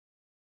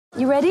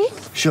You ready?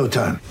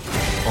 Showtime.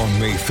 On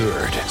May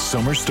 3rd,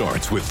 summer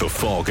starts with The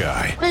Fall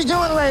Guy. Let's do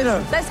it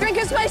later. Let's drink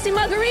a spicy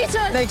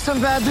margarita. Make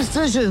some bad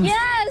decisions.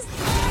 Yes!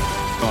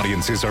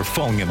 Audiences are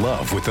falling in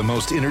love with the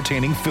most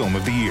entertaining film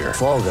of the year.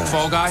 Fall Guy.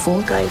 Fall Guy?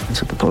 Fall guy.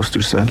 That's what the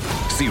poster said.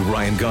 See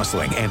Ryan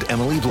Gosling and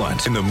Emily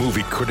Blunt in the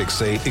movie critics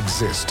say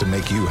exists to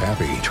make you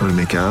happy. Trying to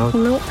make it out?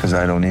 Nope. Because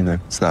I don't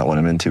either. It's not what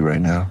I'm into right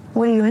now.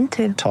 What are you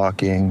into?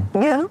 Talking.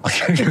 Yeah.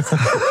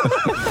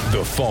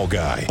 The Fall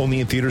Guy.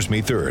 Only in theaters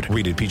May 3rd.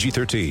 Rated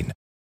PG-13.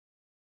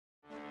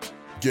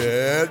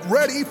 Get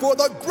ready for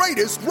the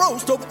greatest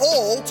roast of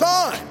all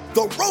time.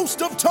 The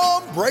Roast of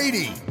Tom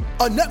Brady.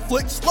 A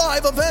Netflix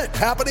live event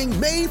happening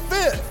May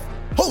 5th.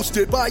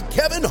 Hosted by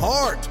Kevin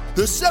Hart.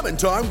 The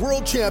 7-time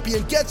world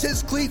champion gets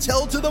his cleats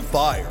held to the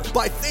fire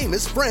by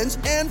famous friends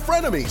and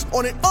frenemies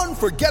on an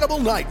unforgettable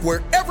night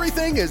where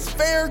everything is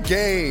fair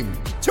game.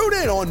 Tune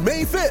in on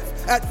May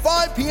 5th at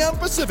 5 p.m.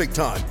 Pacific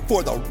time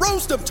for the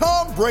Roast of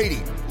Tom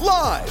Brady.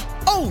 Live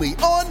only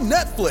on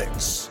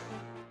Netflix.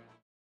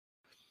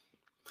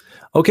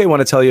 Okay, I want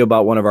to tell you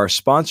about one of our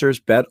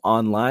sponsors, Bet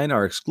Online,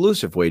 our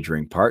exclusive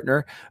wagering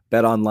partner.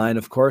 Bet Online,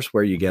 of course,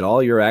 where you get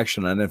all your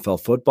action on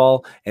NFL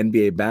football,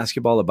 NBA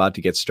basketball about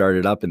to get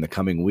started up in the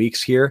coming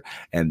weeks here.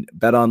 And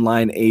Bet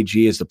Online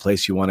AG is the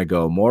place you want to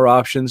go. More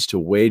options to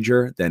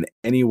wager than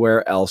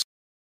anywhere else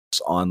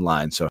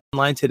online. So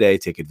online today,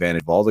 take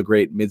advantage of all the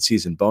great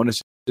midseason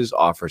bonuses,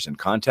 offers, and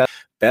contests.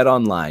 Bet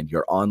Online,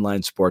 your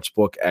online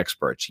sportsbook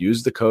experts.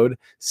 Use the code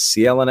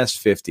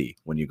CLNS50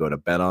 when you go to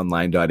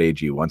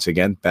betonline.ag. Once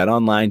again,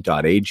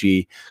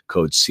 betonline.ag,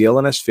 code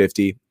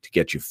CLNS50 to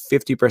get you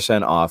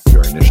 50% off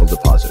your initial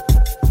deposit.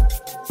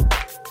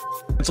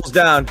 Pencils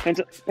down.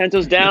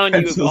 Pencils down.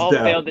 You've all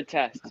failed the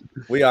test.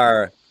 We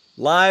are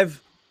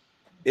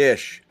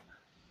live-ish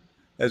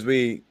as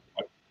we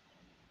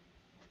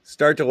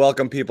start to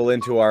welcome people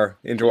into our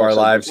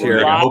lives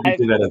here. I hope you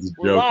did that as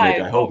a joke,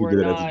 Nick. I hope you did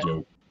that as a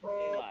joke.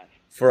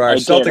 For our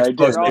Celtics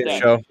post-game did.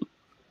 show.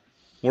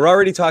 We're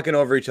already talking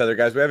over each other,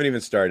 guys. We haven't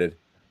even started.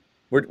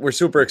 We're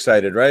super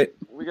excited, right?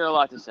 We got a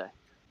lot to say.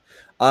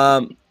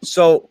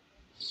 So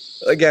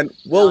again,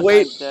 we'll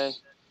Valentine's Day.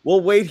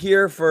 We'll wait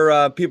here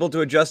for people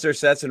to adjust their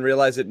sets and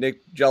realize that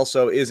Nick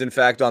Gelso is in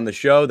fact on the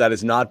show. That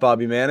is not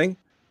Bobby Manning.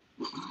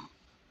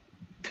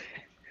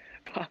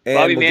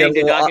 Bobby Manning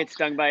did not get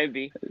stung by a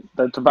bee.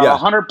 That's about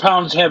 100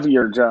 pounds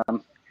heavier,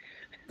 John.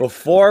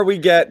 Before we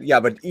get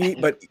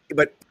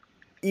but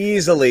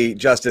easily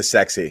just as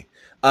sexy.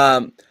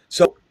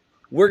 So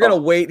we're gonna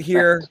wait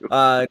here,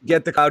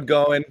 get the crowd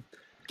going,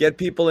 get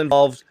people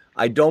involved.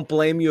 I don't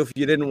blame you if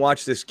you didn't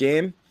watch this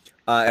game.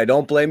 I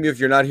don't blame you if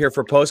you're not here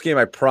for postgame.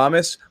 I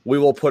promise we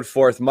will put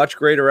forth much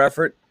greater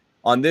effort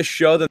on this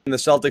show than the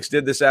Celtics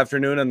did this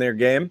afternoon on their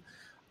game.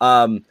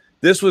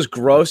 This was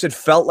gross. It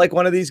felt like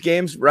one of these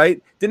games, right?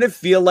 Didn't it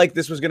feel like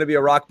this was going to be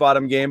a rock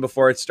bottom game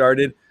before it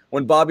started?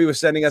 When Bobby was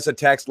sending us a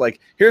text like,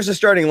 "Here's the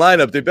starting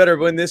lineup. They better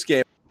win this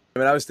game."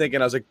 And I was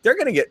like, they're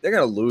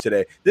gonna lose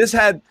today. This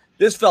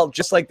felt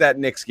just like that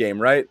Knicks game,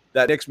 right?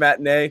 That Knicks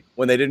matinee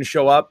when they didn't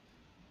show up.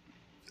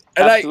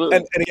 And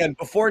and again,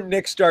 before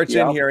Nick starts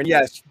in here, and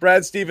yes,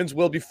 Brad Stevens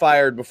will be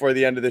fired before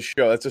the end of this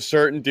show. That's a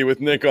certainty with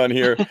Nick on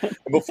here.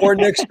 Before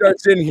Nick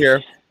starts in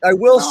here, I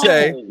will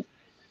say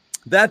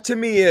that to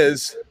me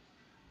is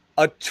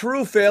a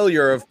true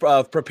failure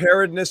of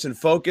preparedness and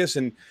focus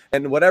and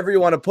whatever you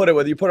want to put it,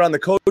 whether you put it on the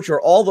coach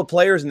or all the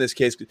players in this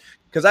case,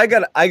 because I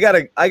got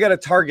a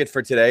target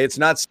for today. It's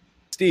not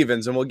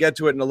Stevens, and we'll get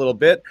to it in a little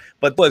bit,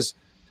 but it was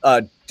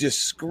a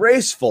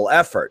disgraceful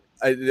effort,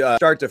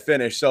 start to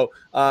finish. So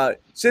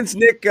since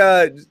Nick,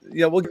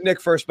 we'll give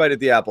Nick first bite at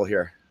the apple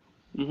here.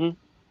 Mm-hmm.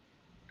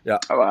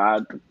 Yeah.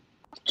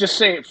 Just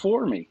say it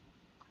for me.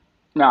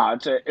 No,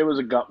 it was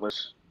a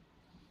gutless.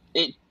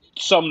 It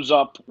sums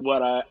up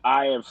what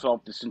I have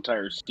felt this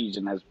entire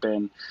season has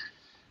been.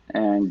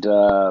 And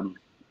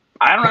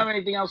I don't have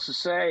anything else to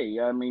say.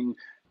 I mean,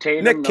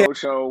 Tatum,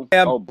 no-show.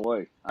 Oh,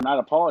 boy. I'm not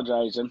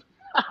apologizing.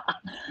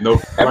 No,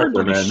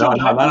 man.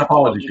 Not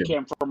apology. You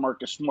can for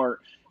Marcus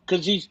Smart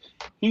because he's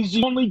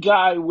the only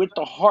guy with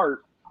the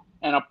heart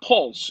and a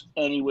pulse,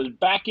 and he was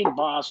back in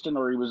Boston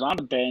or he was on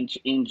the bench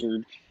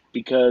injured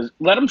because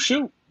let him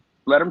shoot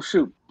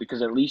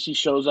because at least he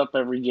shows up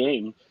every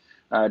game.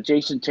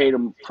 Jason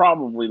Tatum,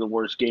 probably the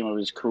worst game of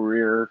his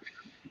career.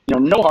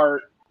 No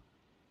heart,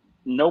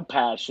 no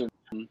passion,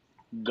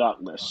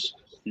 gutless.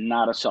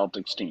 Not a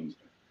Celtics team.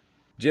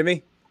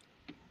 Jimmy?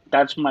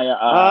 That's my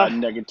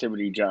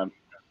negativity, John.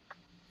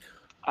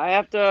 I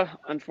have to,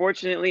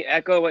 unfortunately,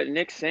 echo what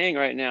Nick's saying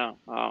right now.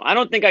 I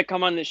don't think I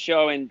come on this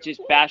show and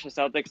just bash the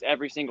Celtics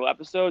every single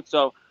episode.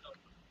 So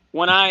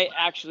when I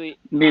actually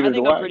 – no,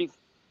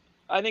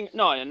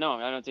 I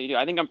don't think you do.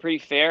 I think I'm pretty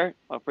fair.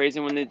 I'll praise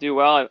them when they do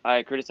well.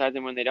 I criticize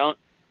them when they don't.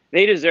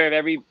 They deserve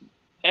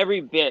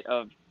every bit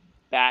of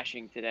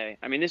bashing today.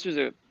 I mean, this was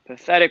a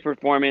pathetic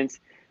performance.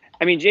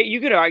 I mean,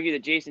 you could argue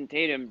that Jason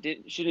Tatum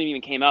shouldn't have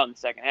even came out in the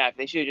second half.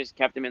 They should have just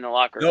kept him in the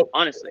locker room,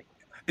 honestly.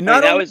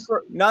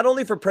 Not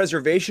only for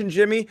preservation,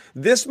 Jimmy,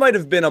 this might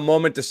have been a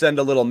moment to send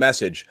a little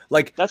message.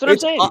 Like, that's what I'm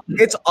saying.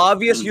 It's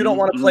obvious you don't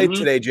want to play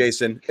today,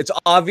 Jason. It's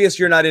obvious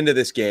you're not into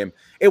this game.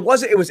 It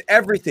was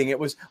everything. It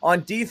was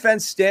on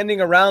defense,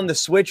 standing around, the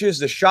switches,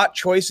 the shot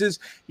choices,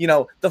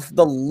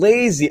 the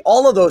lazy,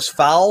 all of those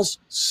fouls,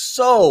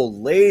 so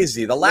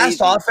lazy. The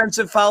last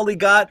offensive foul he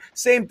got,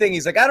 same thing.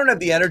 He's like, I don't have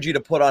the energy to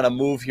put on a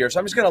move here, so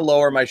I'm just going to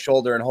lower my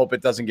shoulder and hope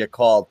it doesn't get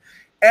called.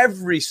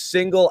 Every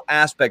single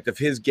aspect of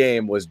his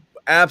game was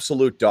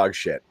absolute dog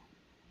shit.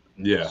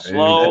 Yeah.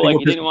 Slow, like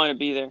he didn't want to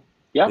be there.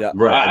 Yeah.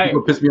 Right. I think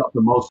what pissed me off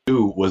the most,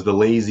 too, was the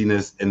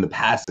laziness in the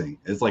passing.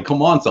 It's like,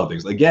 come on,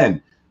 Celtics.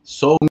 Again,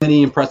 so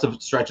many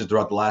impressive stretches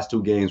throughout the last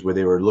 2 games where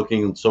they were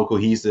looking so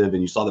cohesive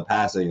and you saw the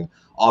passing.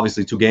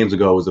 Obviously, 2 games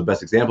ago was the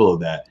best example of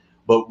that.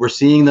 But we're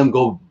seeing them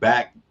go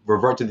back,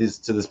 revert to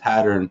this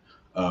pattern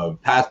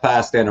of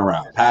pass, stand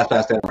around, pass,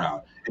 stand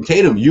around. And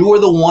Tatum, you were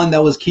the one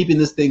that was keeping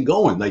this thing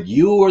going. Like,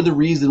 you were the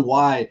reason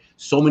why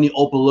so many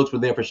open looks were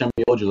there for Shemi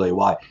Ojale.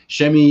 Why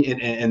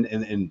Shemi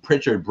and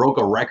Pritchard broke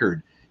a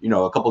record,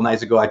 a couple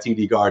nights ago at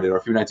TD Garden or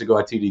a few nights ago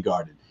at TD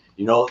Garden.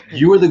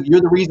 You're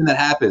the reason that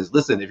happens.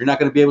 Listen, if you're not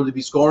going to be able to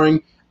be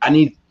scoring,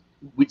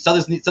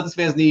 Celtics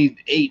fans need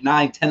 8,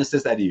 9, 10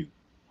 assists out of you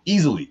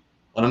easily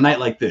on a night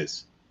like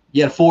this.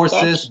 You had 4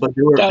 assists, but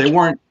they were ugly,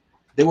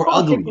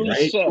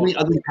 right? So many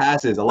ugly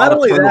passes, a lot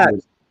of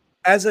turnovers.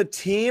 As a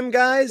team,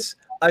 guys,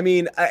 I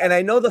mean, and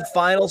I know the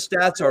final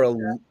stats are a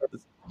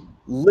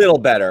little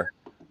better,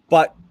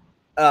 but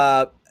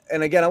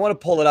and again, I want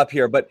to pull it up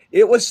here, but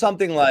it was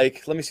something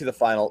like, let me see the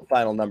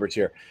final numbers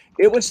here.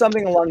 It was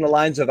something along the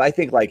lines of, I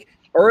think, like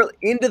early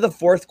into the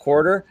fourth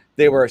quarter,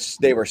 they were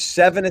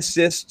 7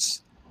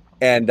 assists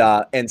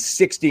and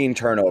 16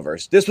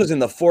 turnovers. This was in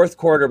the fourth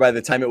quarter. By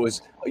the time it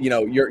was,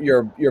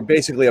 you're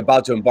basically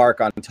about to embark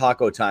on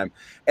taco time,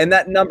 and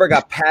that number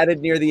got padded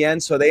near the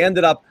end, so they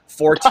ended up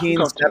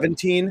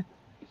 14-17.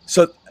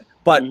 So,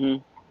 but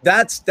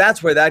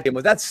that's where that game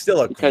was. That's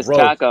still because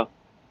taco.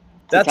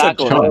 They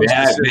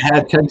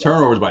had 10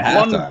 turnovers by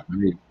halftime. I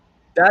mean,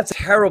 that's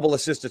terrible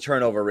assist to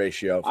turnover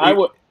ratio.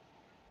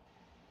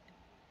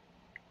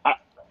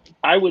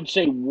 I would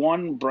say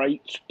one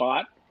bright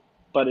spot,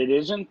 but it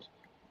isn't,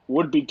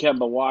 would be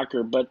Kemba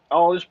Walker. But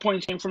all his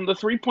points came from the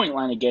 3-point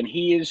line again.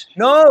 He is you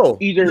gotta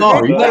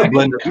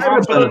blend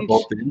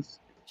both things.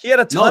 He had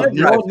a ton of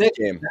drives in the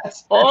game.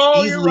 That's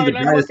easily the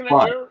brightest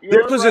spot.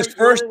 This was his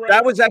first.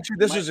 That was actually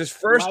was his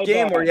first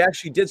game where he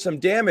actually did some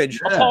damage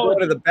going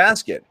to the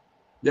basket.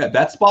 Yeah,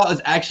 that spot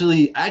is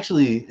actually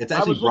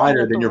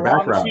brighter than your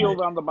background.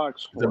 On the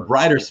box score. It's a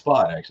brighter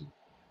spot, actually.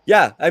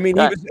 Yeah, I mean,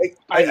 I was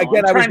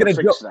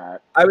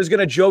going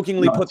to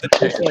jokingly put the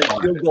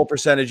 2-point field goal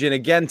percentage in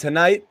again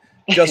tonight,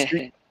 just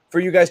for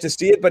you guys to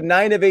see it. But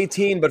 9 of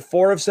 18, but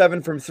 4 of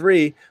 7 from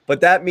 3. But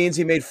that means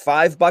he made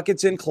 5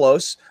 buckets in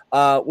close,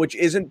 which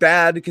isn't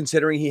bad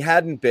considering he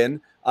hadn't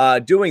been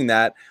doing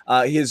that.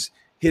 His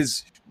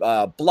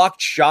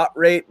blocked shot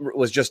rate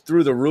was just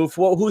through the roof.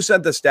 Who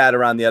sent the stat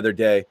around the other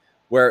day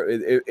where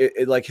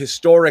it like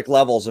historic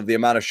levels of the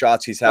amount of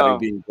shots he's having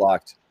being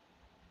blocked?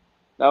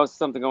 That was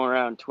something going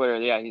around Twitter.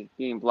 Yeah, he's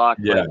being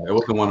blocked. Yeah, it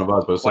wasn't one of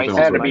us, but it was something. It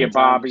had to be a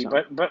Bobby.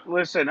 But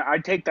listen, I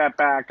take that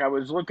back. I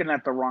was looking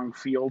at the wrong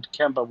field.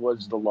 Kemba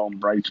was the lone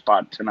bright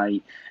spot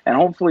tonight, and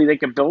hopefully they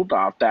can build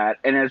off that.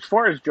 And as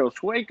far as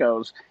Josue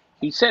goes,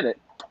 he said it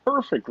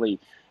perfectly.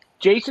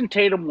 Jason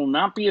Tatum will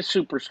not be a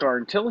superstar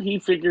until he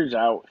figures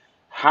out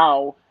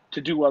how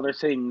to do other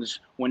things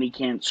when he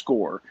can't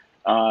score.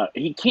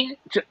 He can't.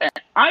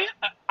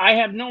 I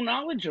have no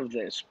knowledge of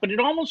this, but it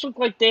almost looked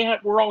like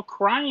were all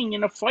crying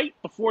in a fight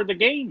before the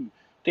game.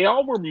 They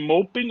all were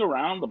moping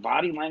around. The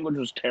body language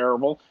was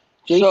terrible.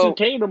 Jason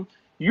Tatum,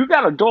 you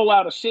got to dole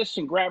out assists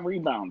and grab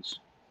rebounds.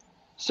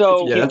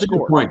 So yeah, that's a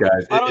good point,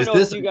 guys. Are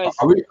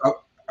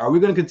we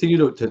going to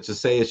continue to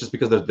say it's just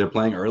because they're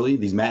playing early,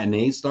 these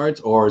matinee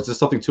starts, or is there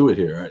something to it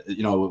here?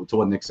 To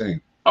what Nick's saying.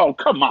 Oh,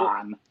 come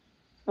on.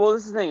 Well,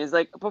 this is the thing. Is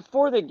like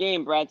before the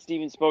game, Brad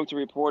Stevens spoke to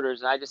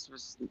reporters, and I just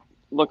was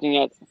looking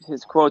at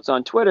his quotes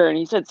on Twitter, and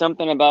he said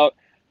something about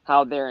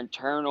how their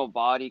internal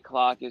body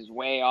clock is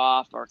way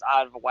off or it's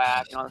out of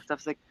whack and all that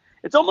stuff.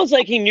 It's almost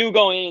like he knew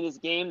going into this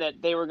game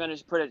that they were going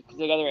to put it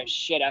together a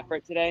shit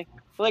effort today.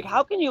 So, like,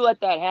 how can you let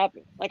that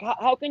happen? Like,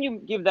 how can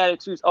you give that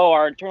excuse? Oh,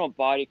 our internal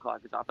body clock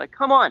is off. Like,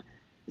 come on.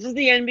 This is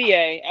the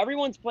NBA.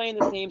 Everyone's playing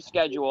the same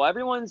schedule.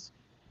 Everyone's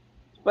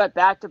got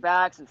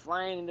back-to-backs and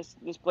flying in this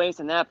place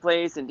and that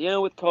place and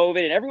dealing with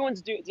COVID, and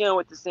everyone's dealing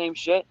with the same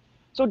shit.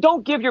 So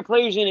don't give your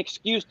players an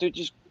excuse to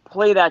just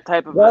play that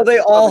type of. Well, they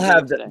all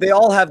have that. They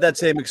all have that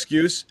same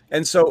excuse,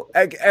 and so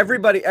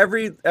everybody.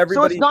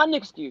 So it's not an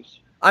excuse.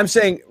 I'm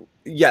saying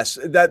yes.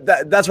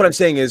 That's what I'm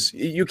saying is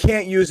you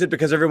can't use it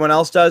because everyone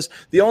else does.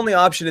 The only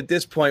option at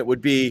this point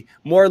would be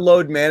more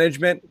load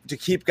management to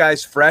keep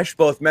guys fresh,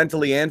 both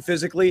mentally and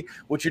physically,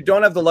 which you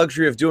don't have the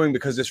luxury of doing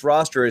because this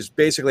roster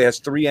basically has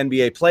 3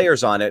 NBA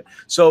players on it.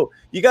 So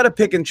you got to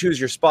pick and choose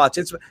your spots.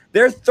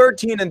 They're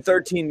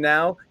 13-13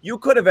 now. You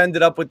could have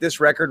ended up with this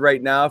record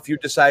right now if you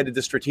decided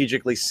to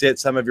strategically sit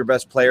some of your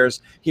best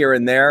players here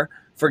and there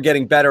for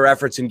getting better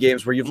efforts in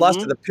games where you've lost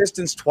to the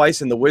Pistons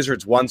twice and the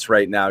Wizards once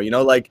right now. You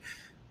know, like,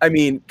 I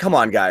mean, come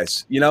on,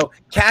 guys. You know,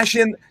 cash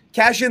in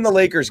the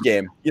Lakers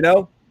game. You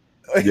know,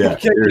 Yeah,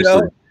 you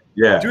know,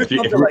 yeah. do If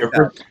something like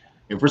that.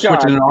 we're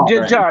switching it off,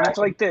 right John, now- it's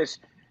like this.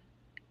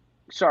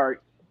 Sorry.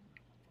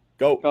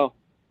 Go.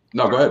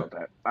 No, go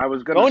ahead. I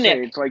was Go, going to say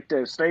Nick. it's like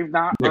this. They've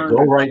not Yeah, earned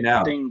go right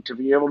now. anything to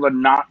be able to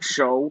not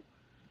show.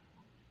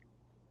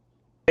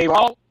 They've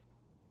all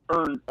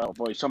earned. Oh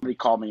boy, somebody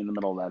called me in the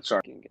middle of that.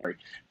 Sorry.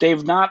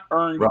 They've not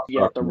earned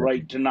yet the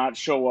right to not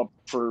show up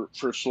for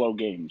slow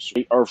games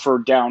or for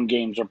down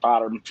games or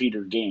bottom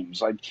feeder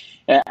games. Like,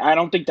 I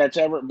don't think that's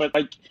ever. But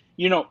like,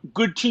 you know,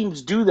 good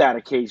teams do that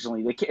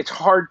occasionally. It's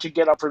hard to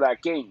get up for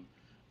that game.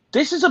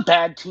 This is a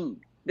bad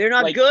team. They're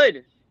not Like,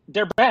 good.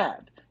 They're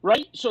bad,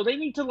 right? So they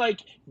need to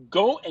like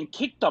go and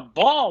kick the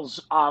balls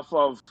off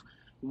of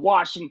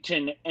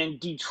Washington and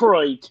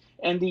Detroit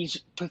and these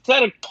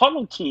pathetic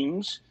puddle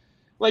teams.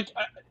 Like,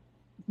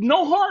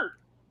 no heart.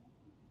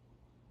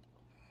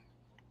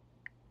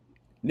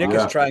 Nick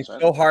Yeah. is trying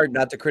so hard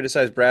not to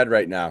criticize Brad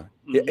right now.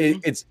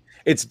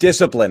 It's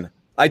discipline.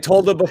 I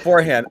told him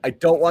beforehand, I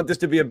don't want this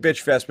to be a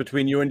bitch fest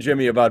between you and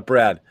Jimmy about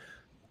Brad.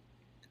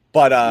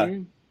 But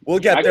we'll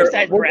get I there.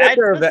 criticize We'll Brad? get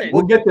there. Listen.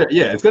 We'll get there.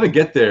 Yeah, it's gonna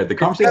get there. The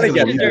conversation is gotta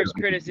gonna get be Deserves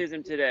there.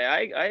 criticism today.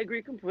 I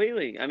agree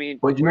completely. I mean,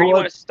 But you where know do you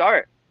what? want to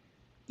start?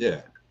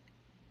 Yeah,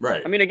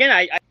 right. I mean, again,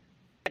 I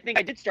think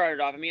I did start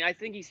it off. I mean, I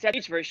think he set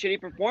for a shitty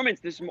performance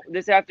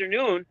this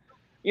afternoon.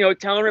 You know,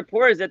 telling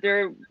reporters that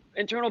their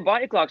internal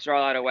body clocks are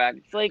all out of whack.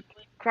 It's like,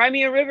 cry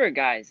me a river,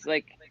 guys.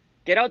 Like,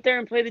 get out there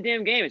and play the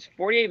damn game. It's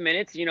 48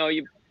 minutes. You know,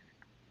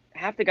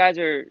 half the guys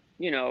are,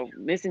 you know,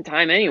 missing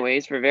time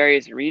anyways for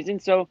various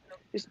reasons. So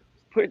just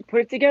put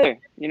it together.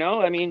 You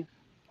know, I mean,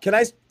 Can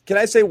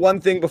I say one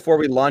thing before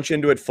we launch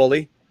into it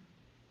fully?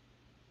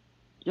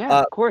 yeah,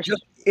 of course.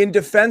 Just in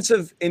defense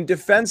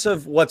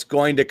of what's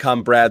going to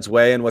come Brad's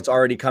way and what's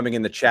already coming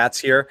in the chats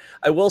here,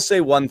 I will say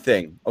one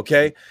thing,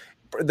 okay?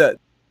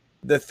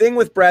 The thing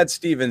with Brad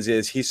Stevens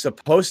is he's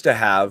supposed to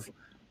have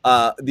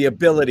the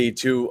ability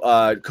to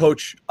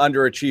coach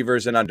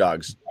underachievers and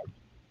underdogs.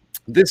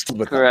 This is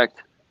with Correct.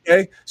 them,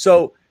 okay?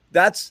 So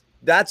that's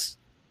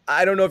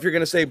I don't know if you're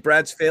going to say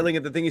Brad's failing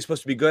at the thing he's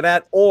supposed to be good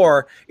at,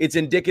 or it's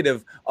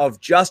indicative of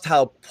just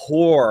how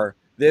poor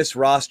this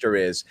roster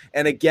is.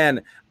 And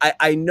again,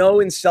 I know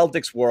in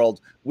Celtics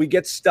world, we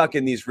get stuck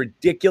in these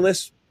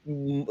ridiculous,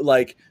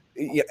 like,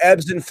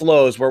 ebbs and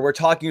flows where we're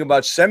talking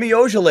about Semi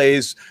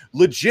Ojeley's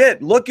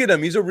legit. Look at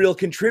him. He's a real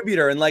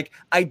contributor. And like,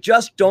 I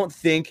just don't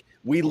think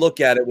we look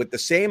at it with the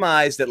same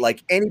eyes that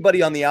like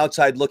anybody on the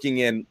outside looking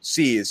in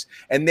sees.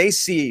 And they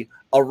see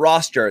a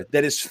roster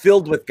that is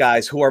filled with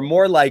guys who are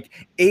more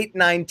like 8,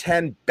 9,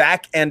 10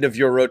 back end of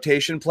your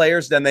rotation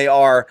players than they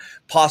are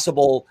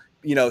possible,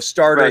 you know,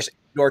 starters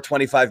or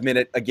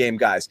 25-minute a game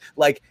guys.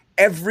 Like,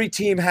 every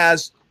team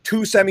has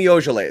 2 Semi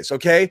Ojeleys,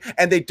 okay?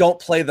 And they don't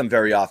play them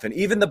very often.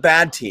 Even the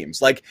bad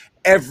teams, like,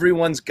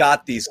 everyone's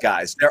got these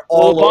guys. They're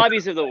all the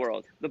Bobbies of the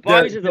world. The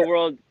Bobbies of the they're-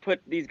 world put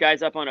these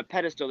guys up on a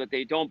pedestal that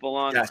they don't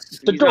belong on. Yes.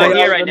 He's not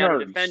here right the now to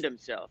nerds. defend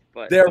himself.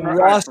 But They're They're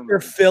roster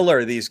awesome.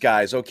 filler, these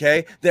guys,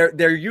 okay?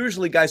 They're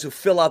usually guys who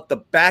fill out the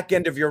back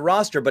end of your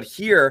roster, but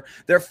here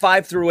they're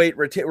 5 through 8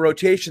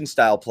 rotation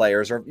style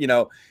players, or, you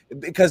know,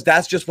 because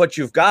that's just what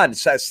you've got.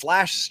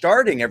 Slash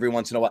starting every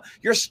once in a while.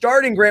 You're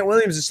starting Grant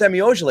Williams and Semi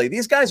Ojeley.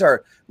 These guys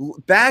are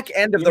back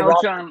end of You the know,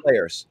 roster John,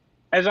 players.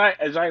 As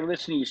I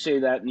listen to you say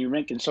that, and you're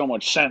making so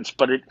much sense,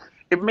 but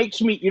it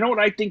makes me, you know what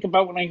I think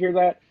about when I hear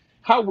that?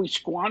 How we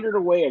squandered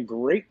away a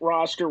great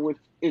roster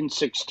in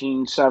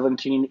 16,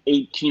 17,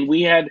 18.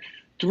 We had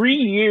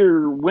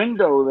 3-year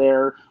window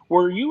there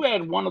where you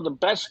had one of the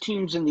best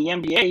teams in the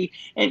NBA,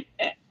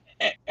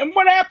 and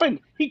what happened?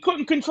 He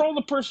couldn't control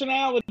the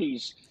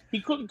personalities. He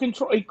couldn't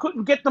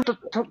get them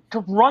to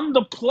run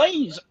the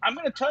plays. I'm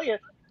going to tell you,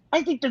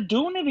 I think they're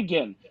doing it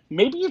again.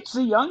 Maybe it's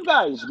the young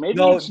guys. Maybe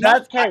No, it's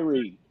not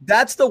Kyrie.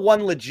 That's the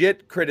one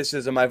legit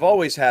criticism I've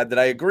always had that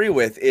I agree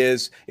with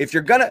is if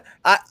you're going to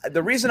 –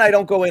 the reason I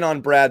don't go in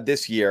on Brad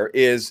this year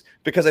is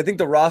because I think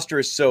the roster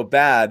is so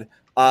bad.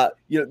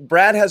 You know,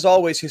 Brad has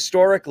always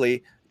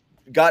historically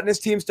gotten his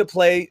teams to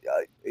play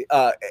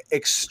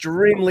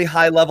extremely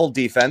high-level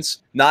defense,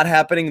 not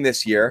happening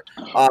this year.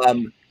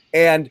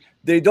 And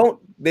they don't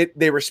 –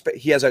 they respect.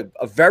 He has a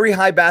very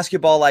high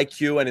basketball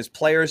IQ, and his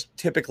players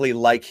typically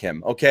like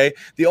him. Okay.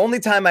 The only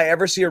time I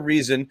ever see a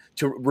reason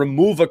to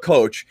remove a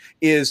coach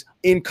is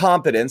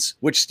incompetence,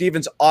 which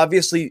Stevens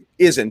obviously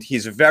isn't.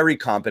 He's very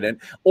competent.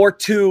 Or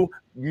 2,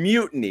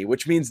 mutiny,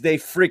 which means they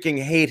freaking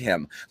hate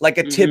him, like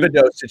a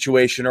Thibodeau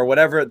situation or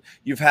whatever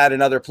you've had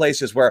in other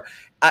places where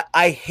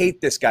I hate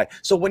this guy.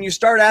 So when you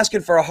start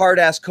asking for a hard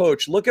ass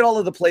coach, look at all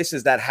of the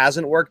places that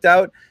hasn't worked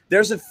out.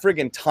 There's a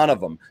friggin' ton of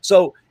them.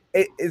 So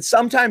it's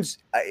sometimes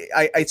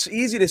it's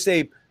easy to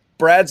say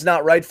Brad's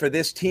not right for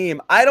this team.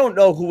 I don't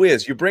know who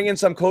is. You bring in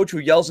some coach who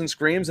yells and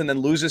screams and then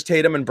loses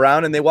Tatum and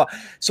Brown and they walk.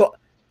 So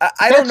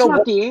I don't know. That's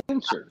not the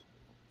answer.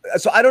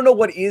 So I don't know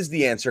what is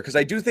the answer, because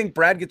I do think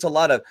Brad gets a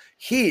lot of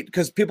heat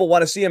because people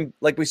want to see him,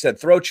 like we said,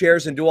 throw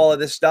chairs and do all of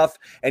this stuff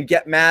and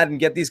get mad and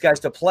get these guys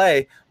to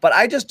play. But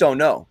I just don't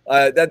know.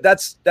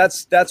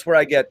 That's where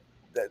I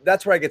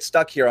get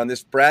stuck here on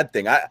this Brad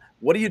thing.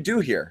 What do you do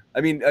here?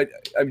 I mean,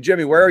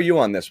 Jimmy, where are you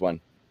on this one?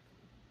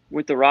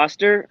 With the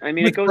roster, I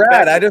mean, With it goes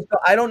Brad, back.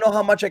 I don't know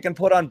how much I can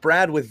put on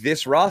Brad with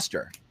this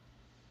roster.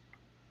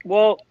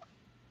 Well,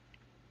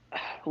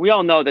 we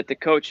all know that the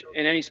coach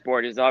in any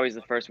sport is always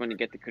the first one to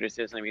get the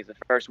criticism. He's the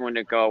first one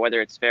to go,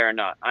 whether it's fair or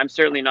not. I'm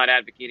certainly not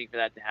advocating for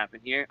that to happen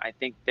here. I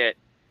think that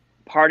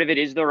part of it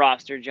is the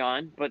roster,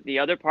 John, but the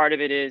other part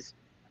of it is,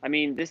 I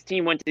mean, this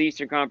team went to the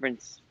Eastern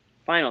Conference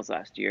Finals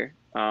last year.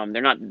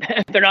 They're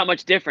not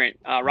much different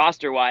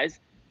roster wise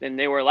than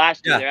they were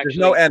last year. Yeah, there's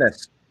no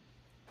Ennis.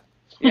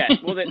 Yeah,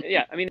 well,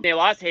 I mean, they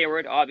lost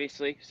Hayward,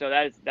 obviously, so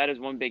that is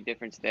one big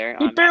difference there.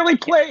 He barely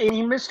played.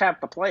 He missed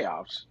half the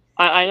playoffs.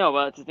 I know,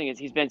 but the thing is,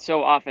 he's been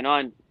so off and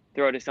on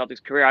throughout his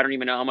Celtics career. I don't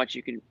even know how much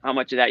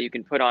of that you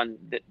can put on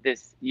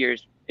this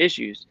year's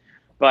issues.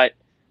 But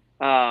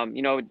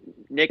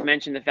Nick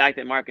mentioned the fact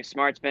that Marcus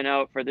Smart's been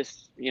out for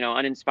this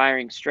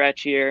uninspiring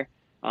stretch here.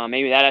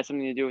 Maybe that has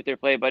something to do with their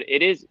play. But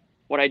it is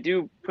what I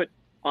do put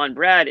on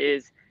Brad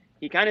is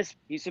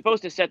he's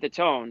supposed to set the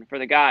tone for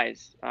the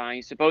guys.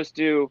 He's supposed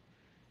to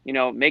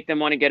make them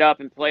want to get up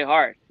and play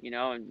hard.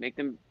 And make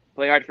them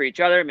play hard for each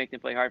other. Make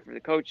them play hard for the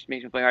coach.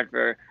 Make them play hard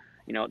for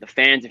the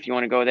fans, if you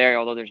want to go there,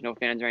 although there's no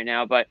fans right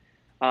now. But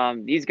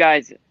these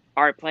guys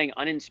are playing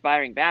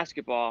uninspiring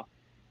basketball.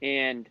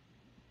 And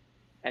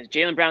as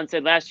Jaylen Brown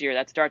said last year,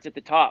 that starts at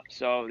the top.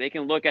 So they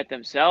can look at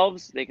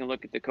themselves, they can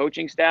look at the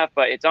coaching staff,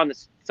 but it's on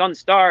the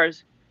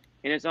stars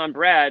and it's on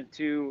Brad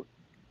to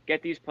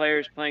get these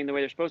players playing the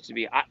way they're supposed to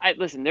be.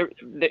 Listen,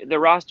 the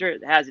roster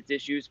has its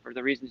issues for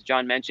the reasons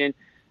John mentioned.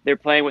 They're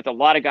playing with a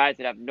lot of guys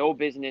that have no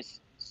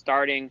business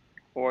starting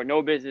or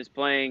no business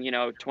playing,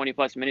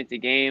 20-plus minutes a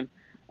game.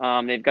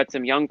 They've got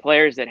some young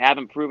players that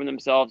haven't proven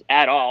themselves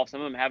at all.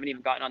 Some of them haven't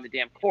even gotten on the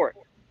damn court.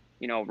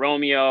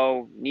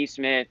 Romeo,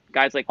 Neesmith,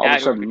 guys like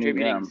that who are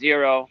contributing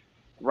zero.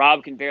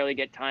 Rob can barely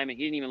get time, and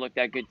he didn't even look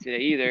that good today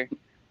either.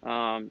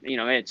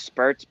 It's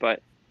spurts,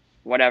 but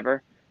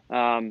whatever.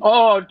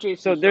 Jason.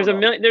 So there's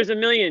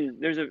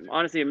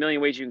honestly a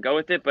million ways you can go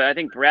with it, but I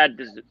think Brad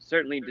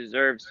certainly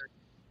deserves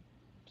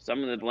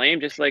some of the blame.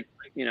 Just like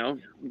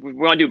we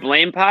want to do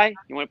blame pie.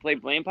 You want to play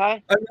blame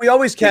pie? We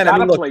always can. I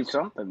mean, look, play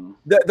something.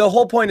 The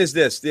whole point is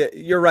this.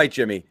 You're right,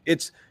 Jimmy.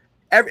 It's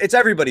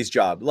everybody's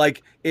job.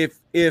 Like if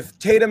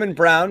Tatum and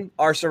Brown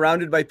are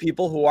surrounded by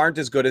people who aren't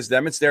as good as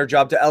them, it's their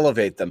job to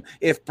elevate them.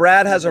 If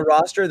Brad has a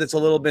roster that's a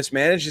little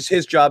mismanaged, it's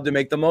his job to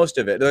make the most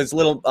of it. It's a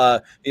little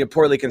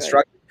poorly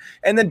constructed. Right.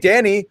 And then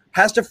Danny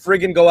has to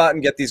friggin' go out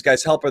and get these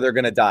guys help or they're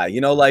gonna die.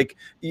 You're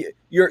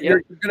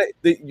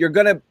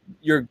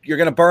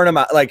gonna burn them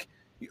out. Like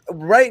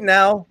right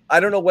now, I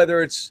don't know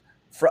whether it's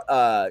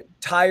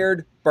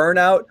tired,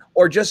 burnout,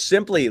 or just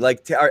simply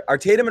like are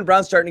Tatum and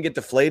Brown starting to get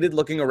deflated,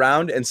 looking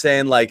around and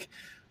saying like,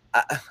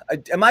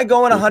 am I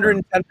going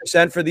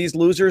 110% for these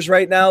losers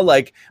right now?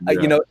 Like,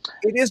 it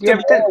is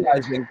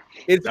demoralizing.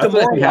 It's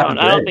demoralizing.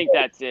 I don't think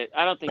that's it.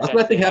 I don't think that's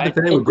what I think happened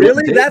today.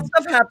 Really, that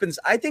stuff happens.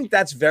 I think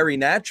that's very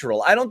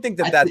natural. I don't think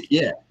that's.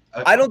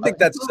 I don't think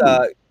that's.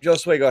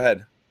 Josue, go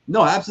ahead.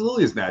 No,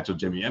 absolutely, it's natural,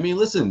 Jimmy. I mean,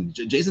 listen,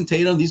 Jason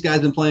Tatum. These guys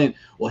have been playing.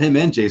 Well, him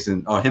and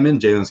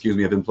Jaylen, excuse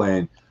me, have been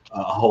playing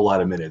a whole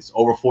lot of minutes,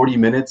 over 40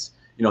 minutes.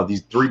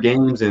 These 3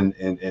 games and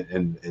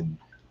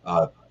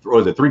or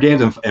is it 3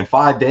 games in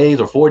 5 days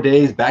or 4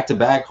 days back to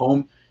back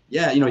home?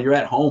 Yeah, you're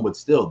at home, but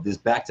still this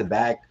back to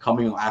back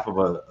coming off of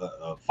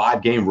a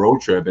 5-game road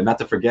trip, and not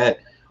to forget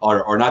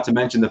or not to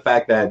mention the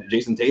fact that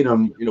Jason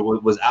Tatum,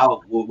 was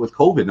out with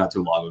COVID not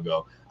too long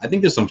ago. I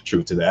think there's some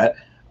truth to that.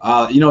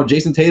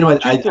 Jason Tatum.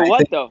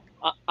 Though?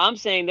 I'm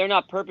saying they're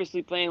not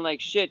purposely playing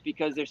like shit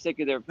because they're sick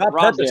of their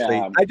roster.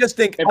 Yeah. I just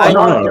think get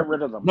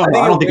rid of them. No,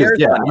 I don't think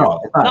it's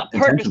not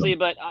purposely,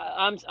 but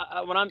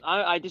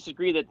I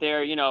disagree that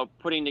they're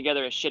putting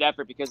together a shit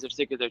effort because they're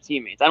sick of their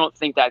teammates. I don't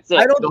think that's it.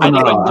 I think what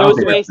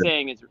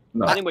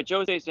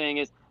Josue is saying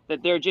is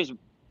that they're just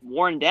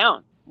worn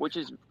down, which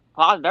is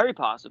very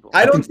possible.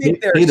 I don't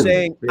think they're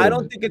saying. I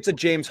don't think it's a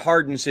James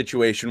Harden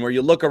situation where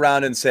you look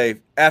around and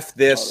say, "F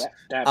this,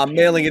 I'm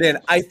mailing it in."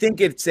 I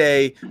think it's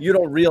a you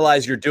don't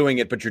realize you're doing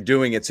it, but you're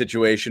doing it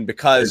situation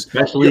because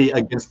especially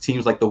against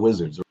teams like the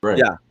Wizards, right?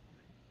 Yeah,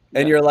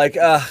 and you're like,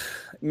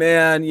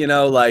 man,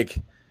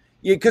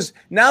 because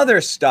now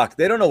they're stuck.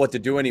 They don't know what to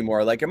do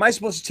anymore. Like, am I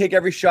supposed to take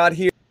every shot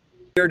here?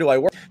 Do I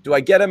work? Do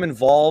I get them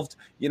involved?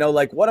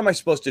 What am I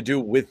supposed to do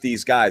with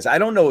these guys? I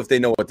don't know if they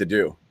know what to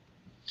do.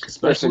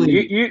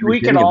 Especially, we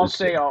could all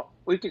say all.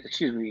 We could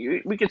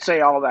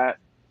say all that.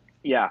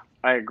 Yeah,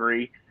 I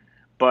agree.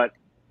 But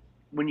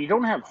when you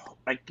don't have,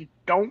 you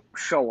don't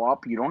show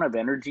up, you don't have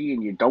energy,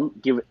 and you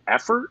don't give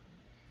effort.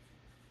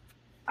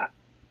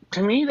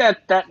 To me,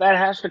 that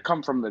has to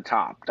come from the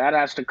top. That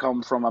has to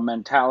come from a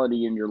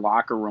mentality in your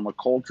locker room, a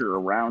culture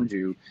around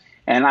you.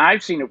 And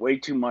I've seen it way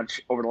too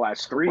much over the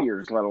last 3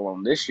 years, let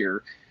alone this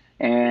year.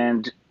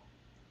 And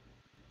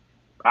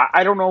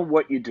I don't know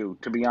what you do,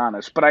 to be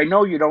honest, but I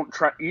know you don't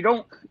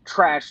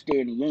trash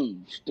Danny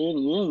Ainge.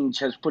 Danny Ainge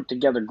has put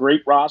together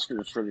great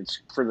rosters for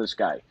this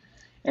guy,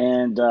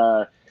 and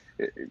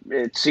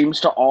it seems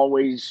to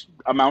always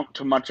amount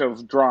to much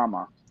of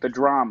drama.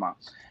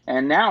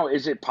 And now,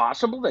 is it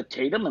possible that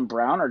Tatum and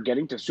Brown are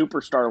getting to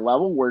superstar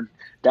level where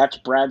that's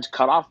Brad's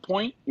cutoff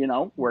point?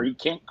 Where he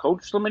can't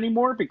coach them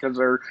anymore because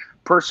their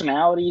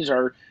personalities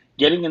are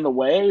getting in the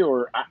way,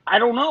 or I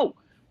don't know,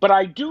 but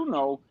I do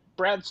know.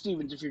 Brad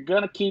Stevens, if you're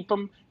going to keep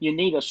him, you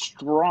need a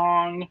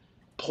strong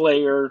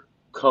player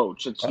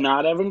coach. It's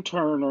not Evan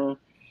Turner.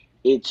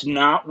 It's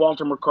not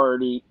Walter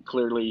McCarty,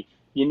 clearly.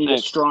 You need a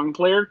strong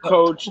player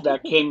coach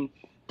that can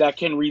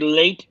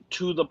relate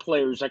to the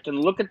players, that can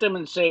look at them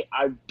and say,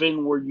 I've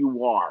been where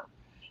you are.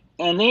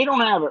 And they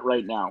don't have it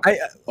right now.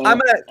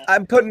 I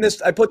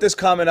put this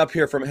comment up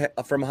here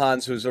from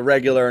Hans, who's a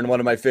regular and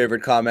one of my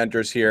favorite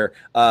commenters here.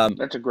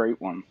 That's a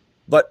great one.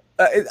 But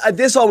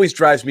this always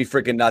drives me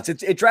freaking nuts.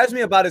 It drives me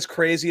about as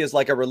crazy as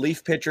like a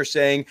relief pitcher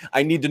saying,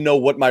 I need to know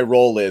what my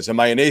role is. Am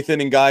I an 8th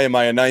inning guy? Am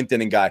I a 9th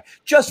inning guy?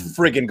 Just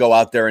friggin' go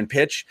out there and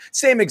pitch.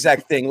 Same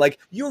exact thing. Like,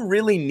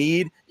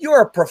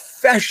 you're a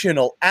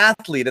professional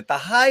athlete at the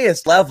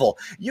highest level.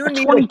 You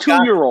need a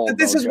 22-year-old.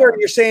 This is where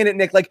you're saying it,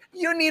 Nick. Like,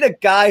 you need a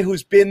guy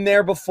who's been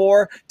there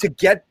before to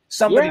get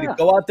somebody to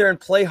go out there and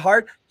play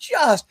hard.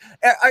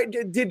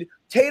 Did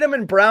Tatum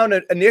and Brown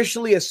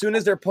initially, as soon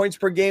as their points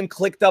per game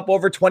clicked up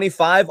over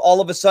 25,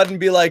 all of a sudden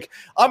be like,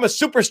 I'm a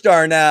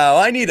superstar now.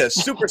 I need a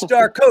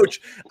superstar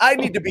coach. I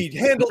need to be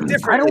handled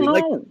differently. I don't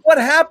know. Like, what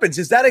happens?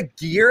 Is that a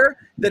gear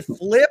that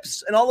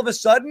flips and all of a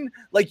sudden,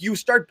 like, you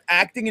start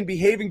acting and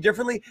behaving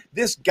differently?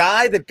 This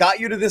guy that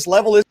got you to this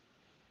level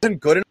isn't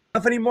good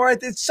enough anymore.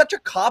 It's such a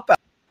cop-out.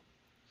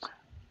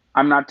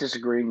 I'm not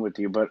disagreeing with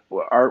you, but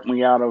aren't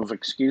we out of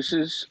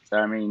excuses?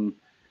 I mean,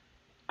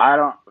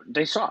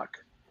 they suck.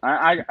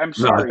 I'm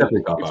sorry.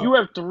 If you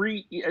have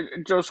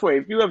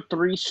Josue, if you have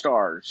 3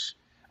 stars,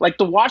 like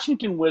the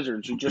Washington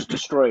Wizards who just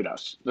destroyed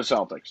us, the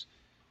Celtics,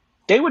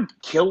 they would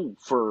kill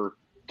for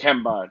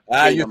Kemba.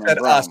 You said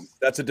us.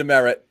 That's a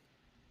demerit.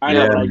 I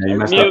know.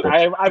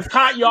 I've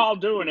caught y'all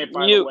doing it,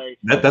 by the way.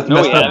 That's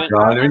messed up,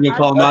 John. Are you going to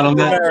call him out on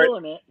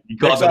that? You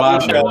called him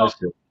out on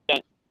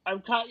that.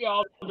 I've caught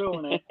y'all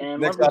doing it,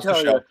 and Next let me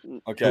tell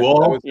you. Okay.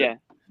 Well,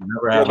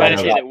 Never have. Trying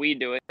to say that we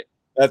do it.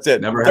 That's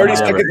it.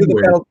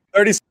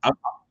 30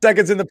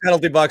 seconds in the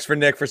penalty box for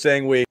Nick for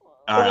saying we.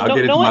 All right, I'll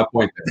get into my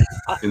point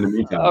then. In the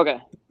meantime.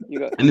 Okay. You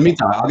go. In the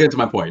meantime, I'll get to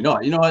my point.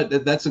 No, you know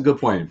what? That's a good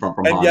point from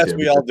and Hans yes, here.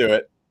 we all do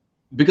it.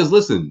 Because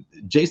listen,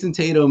 Jason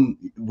Tatum,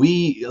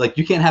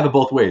 you can't have it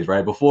both ways,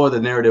 right? Before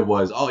the narrative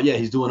was, oh yeah,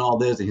 he's doing all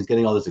this and he's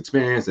getting all this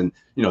experience and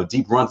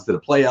deep runs to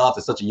the playoffs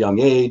at such a young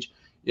age.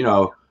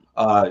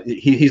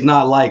 He's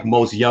not like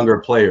most younger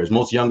players,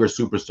 most younger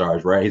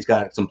superstars, right? He's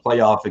got some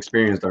playoff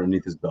experience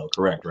underneath his belt,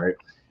 correct, right?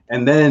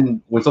 And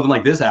then when something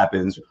like this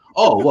happens,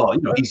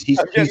 he's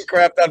getting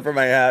crapped on for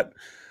my hat.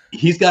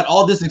 He's got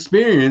all this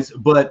experience,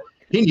 but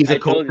he needs a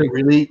coach to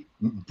really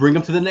bring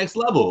him to the next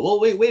level. Well,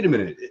 wait a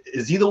minute.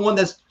 Is he the one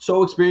that's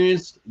so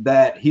experienced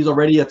that he's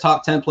already a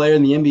top 10 player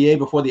in the NBA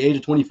before the age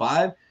of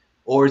 25?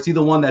 Or is he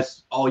the one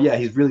that's,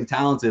 he's really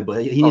talented,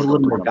 but he needs a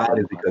little more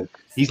guidance because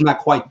he's not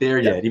quite there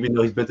yet, even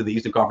though he's been to the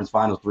Eastern Conference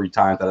Finals 3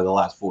 times out of the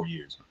last 4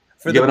 years.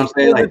 You get what I'm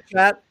saying?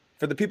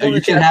 For the people in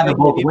the chat, you can have it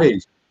both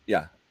ways.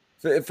 Yeah.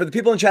 For the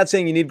people in chat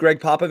saying you need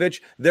Greg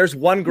Popovich, there's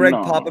one Greg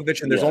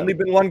Popovich, and there's only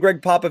been one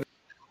Greg Popovich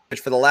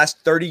for the last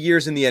 30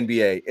 years in the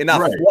NBA.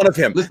 Enough. Right. One of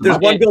him. Listen, there's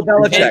one Bill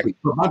Belichick.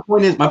 My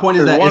point is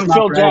that it's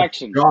not Brad's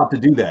job to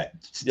do that.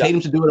 Tatum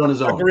should do it on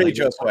his own. Agree,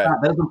 Josue. That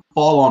doesn't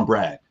fall on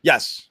Brad.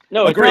 Yes.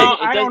 No, agree.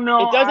 I don't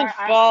know. It doesn't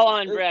fall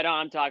on Brad.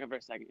 I'm talking for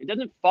a second. It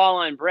doesn't fall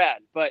on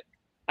Brad, but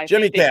I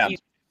think Cam.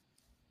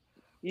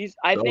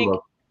 I think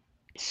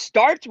it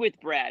starts with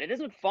Brad. It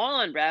doesn't fall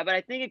on Brad, but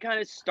I think it kind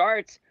of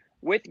starts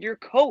with your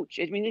coach.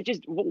 I mean,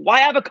 why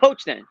have a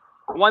coach then?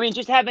 Well, I mean,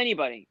 just have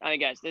anybody, I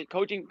guess.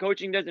 Coaching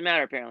doesn't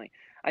matter, apparently.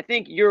 I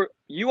think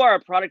you are a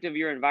product of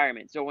your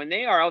environment. So when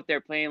they are out there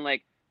playing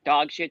like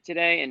dog shit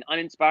today and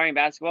uninspiring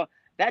basketball,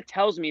 that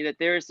tells me that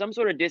there is some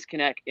sort of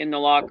disconnect in the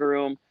locker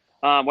room,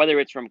 whether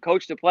it's from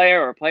coach to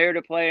player or player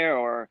to player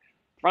or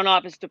front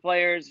office to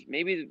players.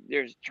 Maybe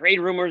there's trade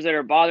rumors that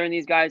are bothering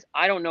these guys.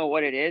 I don't know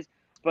what it is,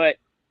 but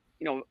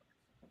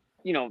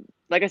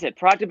like I said,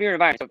 product of your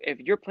environment. So if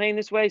you're playing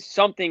this way,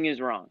 something is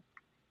wrong.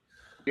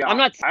 Yeah, I'm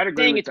not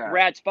saying it's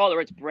Brad's fault or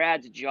it's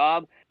Brad's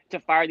job to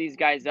fire these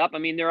guys up. I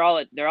mean, they're all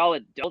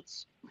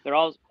adults. They're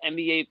all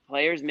NBA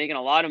players making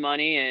a lot of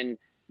money, and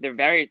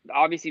they're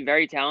obviously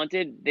very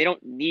talented. They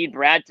don't need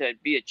Brad to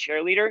be a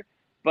cheerleader,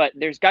 but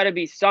there's got to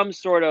be some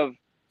sort of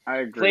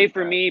play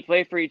for me,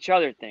 play for each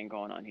other thing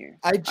going on here.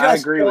 I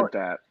agree with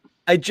that.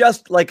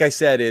 Like I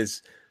said,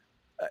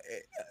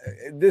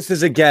 this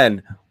is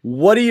again,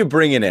 what are you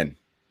bringing in?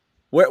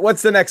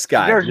 What's the next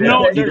guy? There's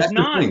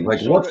none.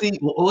 Like, what's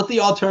the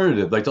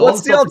alternative? Like,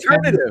 what's the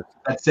alternative?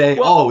 That say,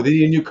 they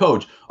need a new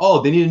coach. Oh,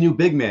 they need a new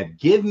big man.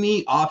 Give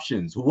me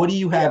options. What do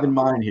you have in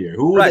mind here?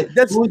 Who is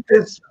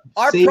this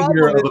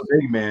savior of a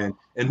big man,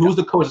 and who's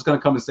the coach that's going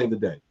to come and save the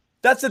day?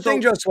 That's the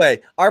thing, Josue.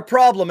 Our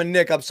problem, and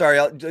Nick, I'm sorry,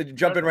 I'll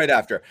jump in right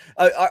after.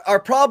 Our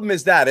problem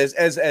is that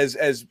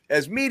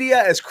as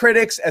media, as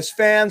critics, as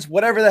fans,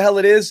 whatever the hell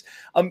it is,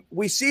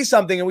 we see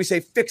something and we say,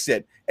 fix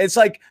it. It's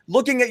like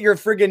looking at your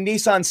friggin'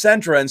 Nissan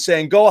Sentra and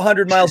saying, go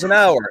 100 miles an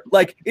hour.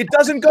 Like, it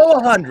doesn't go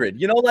 100,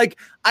 you know, like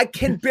I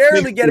can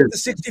barely get it to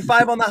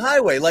 65 on the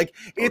highway. Like,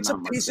 it's a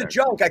piece of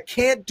junk. I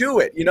can't do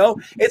it. You know,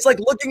 it's like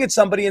looking at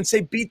somebody and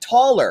say, be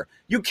taller.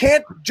 You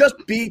can't just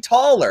be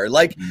taller.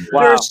 Like,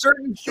 there are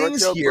certain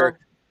things here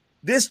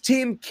this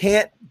team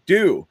can't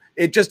do.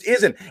 It just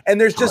isn't. And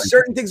there's just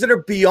certain things that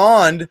are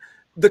beyond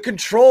the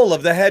control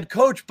of the head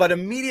coach. But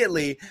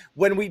immediately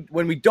when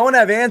we don't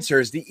have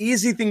answers, the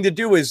easy thing to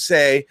do is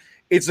say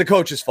it's the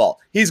coach's fault.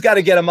 He's got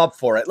to get him up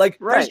for it. Like,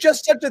 there's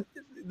just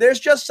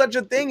such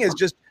a thing as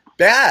just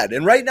bad.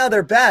 And right now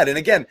they're bad. And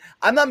again,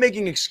 I'm not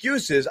making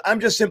excuses. I'm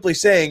just simply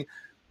saying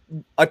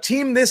a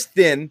team this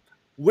thin,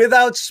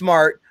 without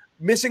Smart,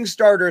 missing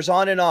starters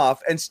on and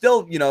off, and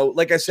still, you know,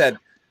 like I said,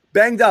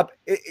 banged up.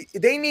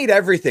 They need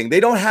everything.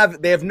 They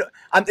have no,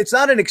 it's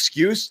not an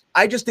excuse.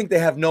 I just think they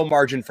have no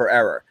margin for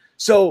error.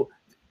 So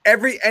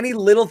any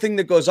little thing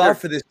that goes off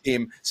for this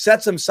team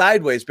sets them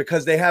sideways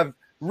because they have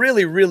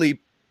really,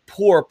 really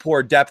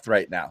poor depth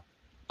right now.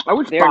 I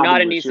wish they're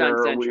not a Nissan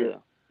Sentra.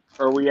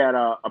 Or we had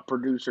a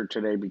producer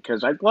today,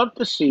 because I'd love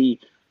to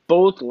see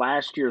both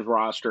last year's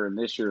roster and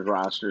this year's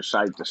roster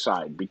side to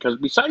side, because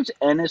besides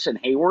Ennis and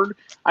Hayward,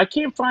 I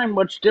can't find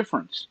much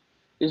difference.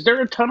 Is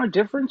there a ton of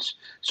difference?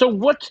 So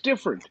what's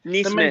different?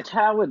 The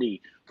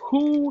mentality.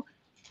 Who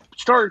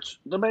starts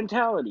the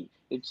mentality?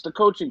 It's the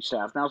coaching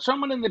staff. Now,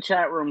 someone in the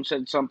chat room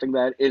said something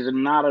that is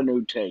not a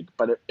new take,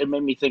 but it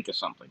made me think of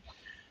something.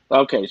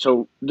 Okay,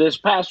 so this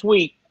past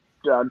week,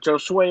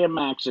 Josue and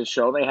Max's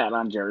show, they had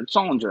on Jared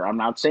Sullinger. I'm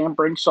not saying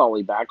bring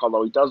Sully back,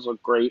 although he does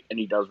look great and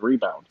he does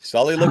rebound.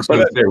 Sully looks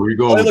good.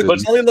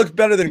 Sully looks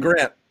better than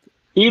Grant.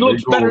 He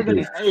looks better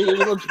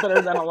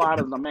than a lot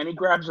of them, and he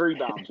grabs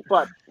rebounds.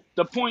 But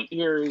the point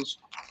here is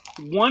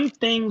one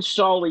thing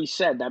Sully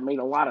said that made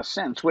a lot of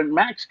sense. When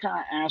Max kind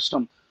of asked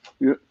him,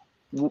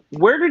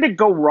 where did it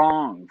go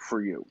wrong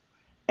for you?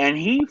 And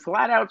he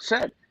flat out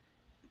said,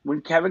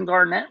 when Kevin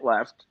Garnett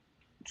left,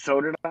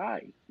 so did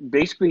I.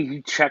 Basically,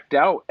 he checked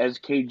out as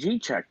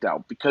KG checked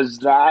out, because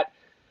that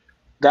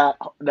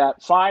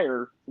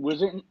fire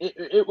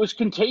was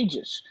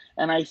contagious.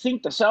 And I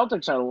think the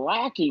Celtics are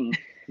lacking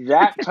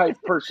that type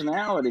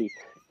personality.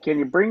 Can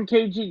you bring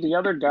KG? The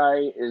other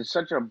guy is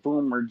such a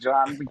boomer,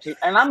 John.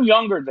 And I'm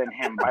younger than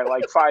him by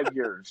like 5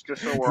 years,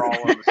 just so we're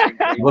all on the same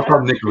page. Look how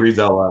Nick reads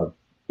out loud.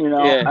 You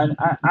know, and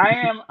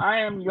I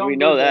am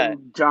younger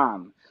than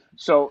John.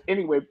 So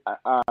anyway,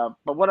 but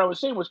what I was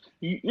saying was,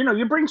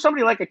 you bring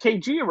somebody like a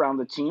KG around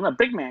the team, a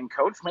big man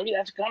coach, maybe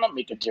that's gonna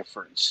make a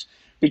difference.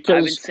 Because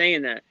I've been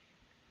saying that.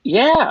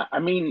 Yeah, I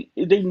mean,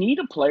 they need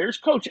a player's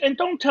coach. And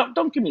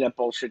don't give me that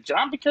bullshit,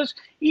 John, because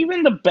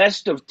even the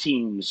best of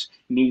teams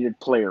needed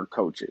player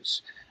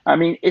coaches. I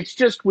mean, it's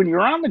just when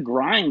you're on the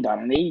grind on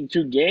an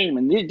 82 game,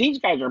 and these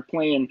guys are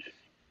playing,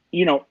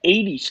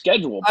 80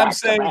 schedule. I'm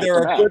saying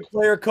there are good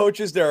player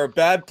coaches, there are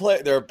bad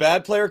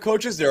player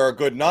coaches, there are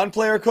good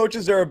non-player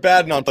coaches, there are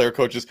bad non-player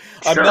coaches.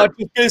 I'm not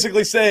just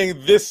basically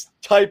saying this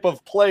type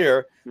of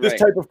player, this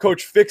type of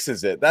coach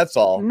fixes it. That's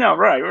all. No,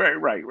 right.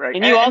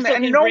 And you also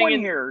can no bring one in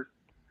here.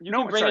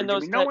 No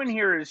one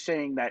here is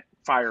saying that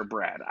fire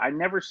Brad. I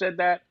never said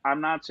that. I'm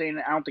not saying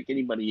that. I don't think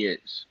anybody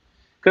is,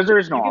 because there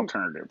is no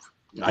alternative.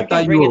 I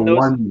thought you were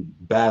one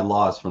bad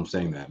loss from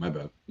saying that. My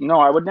bad. No,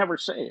 I would never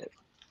say it.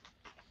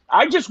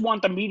 I just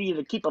want the media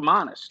to keep them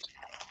honest.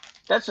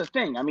 That's the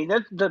thing. I mean,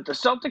 the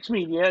Celtics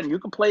media, and you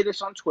can play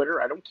this on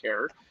Twitter. I don't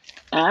care.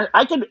 And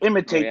I can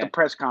imitate the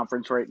press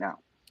conference right now.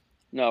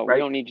 No, right? we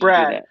don't need you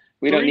Brad, to do that.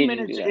 We don't 3 need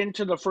minutes you to do that.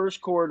 into the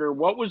first quarter,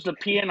 what was the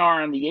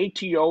PNR and the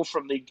ATO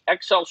from the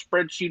Excel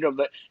spreadsheet of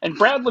the? And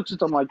Brad looks at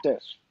them like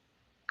this.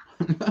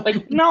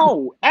 Like,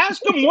 no,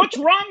 ask him what's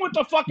wrong with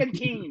the fucking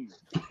team.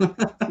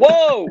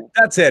 Whoa,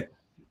 That's it.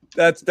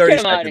 That's 30 Get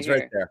him seconds outta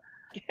right there.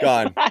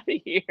 Gone. out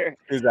of here.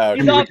 He's out.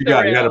 He's off You the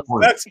got a rails.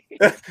 point.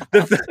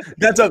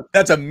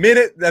 That's a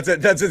minute.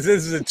 This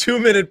is a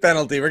 2-minute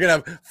penalty. We're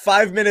gonna have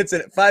 5 minutes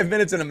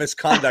and a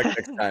misconduct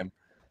next time.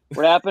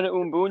 What happened to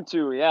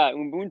Ubuntu? Yeah,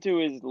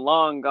 Ubuntu is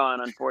long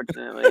gone,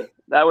 unfortunately.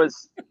 That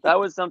was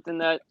something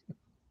that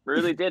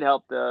really did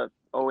help the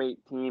 08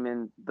 team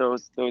in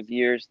those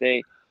years.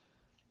 They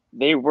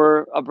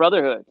were a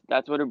brotherhood.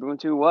 That's what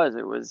Ubuntu was.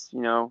 It was,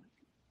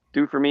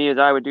 do for me as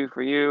I would do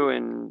for you,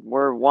 and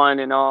we're one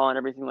and all, and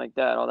everything like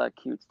that, all that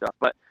cute stuff.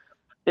 But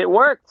it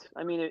worked.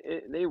 I mean,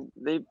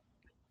 they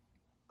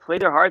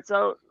played their hearts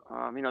out.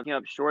 Came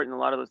up short in a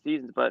lot of those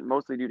seasons, but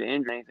mostly due to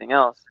injury, anything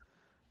else.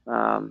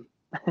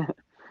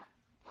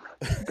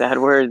 Bad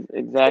words,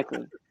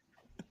 exactly.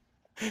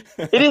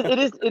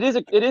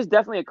 It is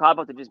definitely a cop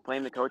out to just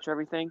blame the coach for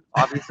everything.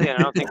 Obviously, and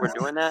I don't think we're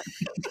doing that.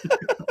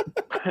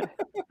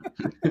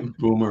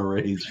 Boomer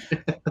rage.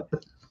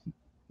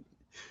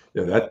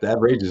 Yeah, that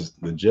rage is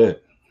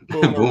legit.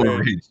 Boomer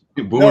rage.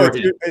 Boomer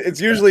rage. It's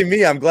usually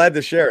me. I'm glad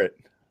to share it.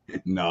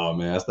 No,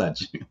 man, that's not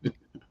you.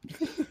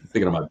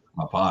 thinking of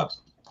my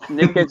pops.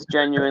 Nick gets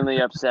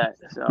genuinely upset.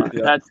 So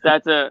Yeah.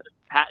 that's a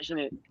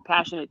passionate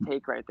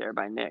take right there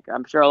by Nick.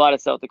 I'm sure a lot of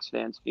Celtics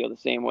fans feel the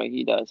same way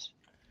he does.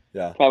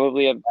 Yeah.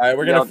 Probably have All right,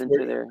 we're yelled gonna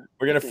into their.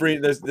 we're gonna free.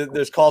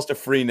 There's calls to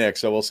free Nick,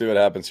 so we'll see what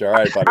happens here. All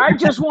right, buddy. I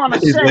just want to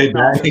He's say, laid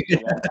no,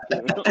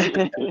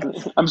 back.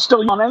 I'm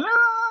still yawning.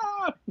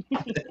 Ah!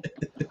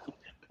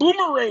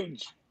 Boomer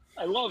rage.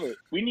 I love it.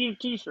 We need a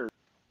T-shirt.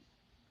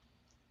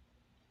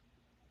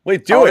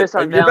 Wait, do All it. this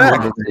on You're back.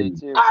 Valentine's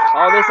Day too.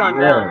 All this on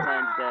Yeah.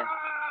 Valentine's Day.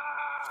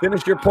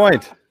 Finish your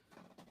point.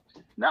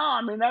 No,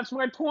 I mean that's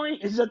my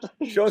point. Is that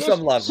Show just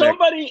some love, Nick.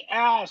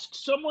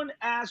 Someone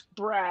asked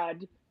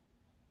Brad,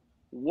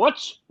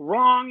 what's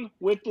wrong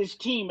with this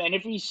team? And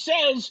if he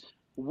says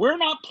we're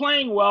not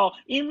playing well,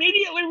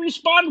 immediately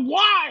respond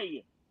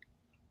why.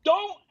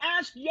 Don't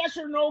ask yes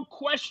or no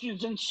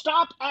questions and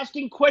stop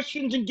asking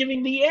questions and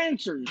giving the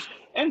answers.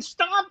 And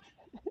stop.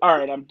 All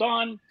right, I'm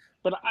done.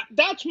 But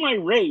that's my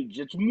rage.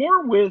 It's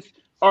more with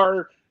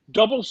our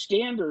double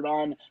standard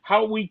on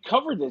how we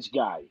cover this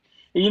guy.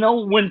 You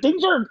know, when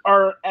things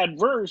are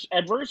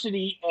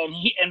adversity,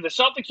 and the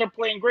Celtics are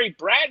playing great,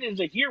 Brad is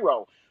a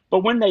hero.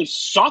 But when they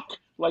suck,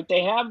 like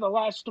they have the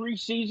last 3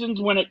 seasons,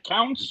 when it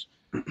counts,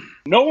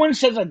 no one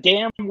says a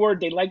damn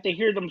word. They like to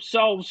hear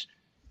themselves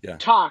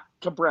talk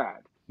to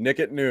Brad. Nick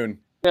at noon.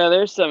 Yeah,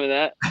 there's some of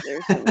that.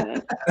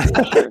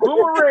 For sure.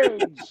 Boomer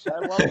rage. I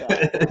love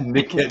that.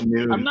 Nick at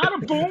noon. I'm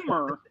not a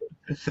boomer.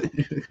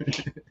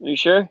 You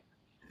sure?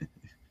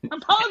 I'm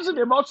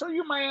positive. I'll show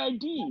you my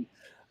ID.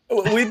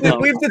 We've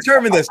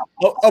determined this.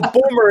 A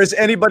boomer is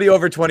anybody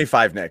over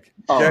 25, Nick.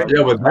 Okay?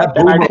 Yeah, but that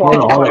Then I boomer,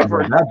 qualify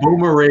for it. that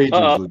boomer rage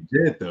is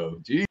legit though.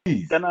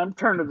 Jeez. Then I'm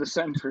turn of the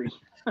century.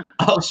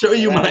 I'll show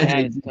you my Yeah,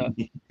 ID. it's tough.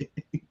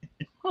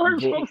 Or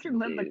motion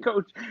than the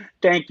coach.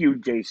 Thank you,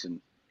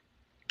 Jason.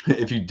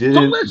 If you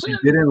didn't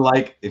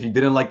like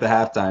the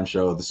halftime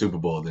show of the Super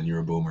Bowl, then you're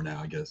a boomer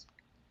now, I guess.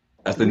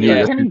 That's the new. Yeah.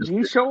 that's Kenny the-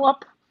 G show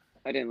up?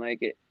 I didn't like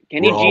it.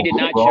 Kenny we're G all- did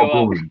not we're all show up.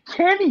 boomers.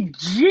 Kenny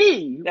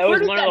G. That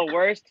was one of the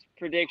worst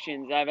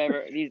predictions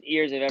these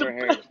ears have ever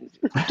heard.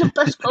 The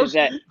best Is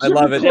that I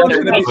love it. That's That's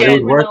gonna gonna be- be,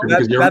 It was working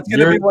because that's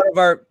gonna your, be one of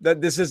our.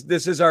 This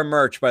is our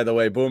merch, by the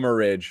way. Boomer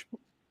Rage.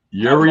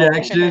 your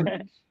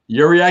reaction.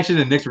 Your reaction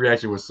and Nick's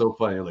reaction was so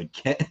funny. Like,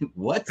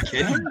 what?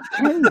 Kenny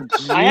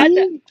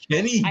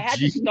I had to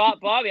G? stop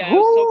Bobby. I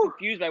was so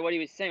confused by what he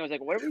was saying. I was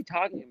like, what are we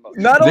talking about?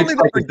 Not Nick's only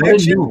the like, is that a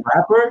prediction, new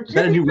rapper? Is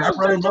that a new That's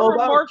rapper I don't such a know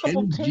about?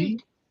 remarkable Kenny G?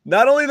 take.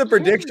 not only the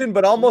prediction,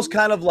 but almost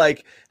kind of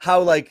like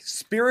how like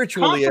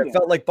spiritually it Confident.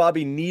 felt like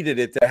Bobby needed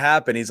it to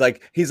happen. He's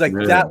like Yeah.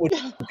 that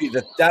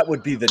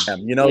would be the gem.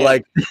 You know, Yeah.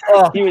 like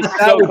He was that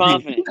so would be-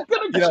 confident. He's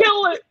gonna Yeah.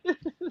 kill it.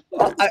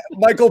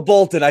 Michael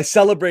Bolton. I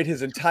celebrate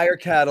his entire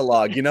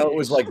catalog. You know, it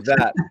was like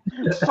that.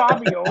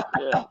 Fabio.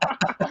 Yeah.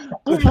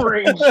 Boomer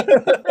rage.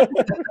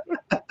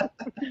 That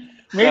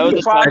was Maybe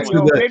a tough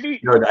Fabio. one.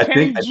 Maybe I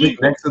Kenny think G.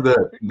 next to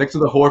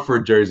the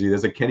Horford jersey,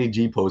 there's a Kenny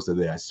G poster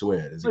there. I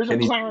swear, there's a There's a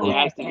Kenny G clarinet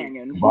poster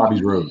hanging. in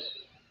Bobby's room.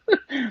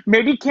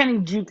 Maybe Kenny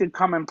G could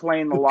come and play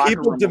in the locker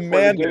People room before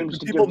demand the it. games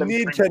to People give them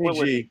need Kenny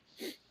tranquility.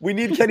 G. We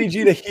need Kenny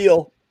G to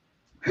heal.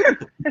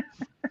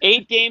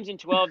 8 games in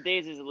 12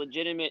 days is a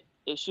legitimate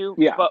issue.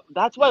 Yeah. But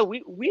that's why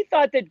we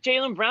thought that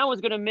Jaylen Brown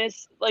was going to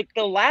miss like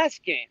the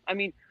last game. I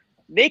mean,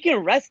 they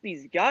can rest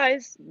these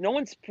guys. No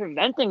one's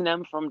preventing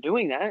them from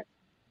doing that.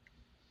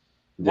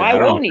 Why I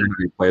don't won't he? think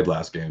he played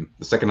last game.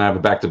 The second night of a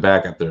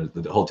back-to-back after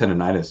the whole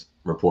tendonitis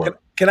report.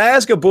 Can I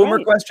ask a boomer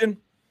Right. question?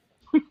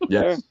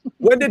 Yes.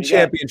 When did Yeah.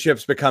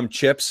 championships become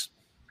chips?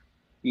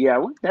 Yeah,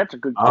 well, that's a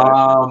good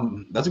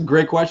question. That's a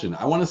great question.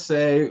 I want to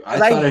say I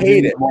And I started hate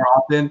hearing it. more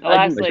often. The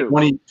last, Like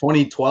like,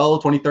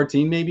 2012,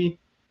 2013 maybe.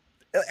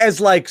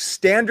 As like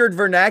standard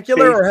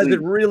vernacular, or has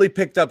Basically. it really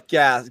picked up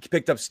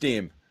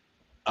steam?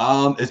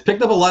 It's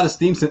picked up a lot of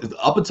steam since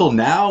up until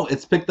now.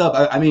 It's picked up.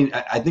 I mean,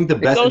 I think the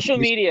best social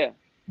indication- media.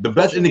 The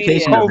best social media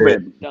indication of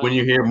it COVID. when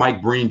you hear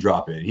Mike Breen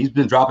drop it. He's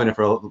been dropping it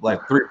for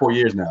like 3 or 4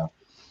 years now.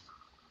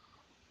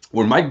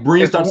 When Mike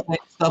Breen starts saying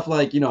stuff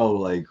like,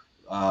 like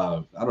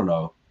I don't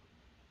know,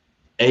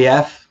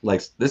 AF,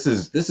 like this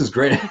is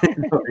great.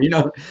 Like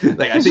I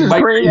This think is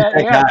Mike great, Breen's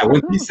that yeah. guy.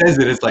 When he says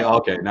it, it's like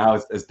okay, now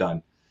it's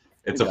done.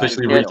 It's Yeah.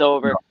 officially Yeah, it's real.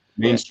 over.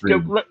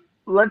 Mainstream.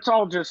 Let's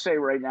all just say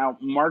right now,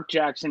 Mark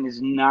Jackson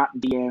is not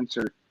the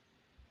answer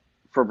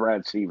for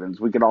Brad Stevens.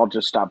 We could all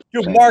just stop.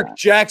 You, saying Mark that.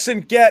 Jackson,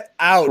 get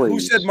out. Who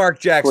Please. said Mark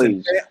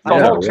Jackson? Please. I'm The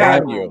Yeah, whole gonna chat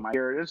ban you. room, I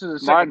hear. This is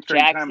the Mark second straight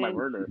time Jackson. I've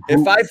heard it.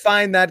 If I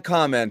find that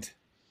comment,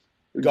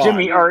 gone.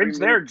 Jimmy, or it's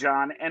there,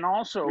 John, and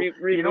also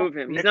Remove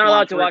him. He's Nick not allowed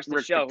wants to watch Rick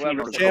the show, Pitino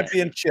whoever to said go.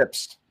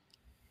 championships.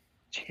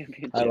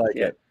 Championship. I like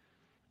yeah. it.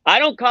 I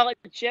don't call it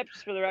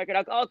chips for the record.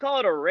 I'll call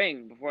it a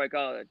ring before I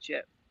call it a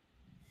chip.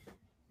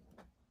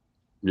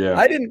 Yeah.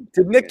 I didn't.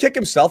 Did Nick kick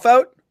himself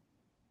out?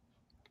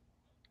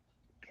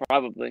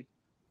 Probably.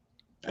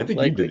 I think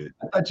likely. you did it.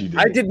 I thought you did.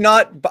 I it. did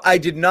not. I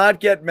did not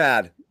get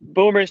mad.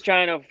 Boomer's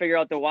trying to figure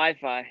out the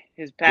Wi-Fi.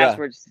 His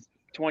password's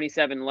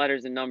 27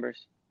 letters and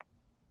numbers.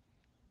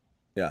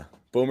 Yeah,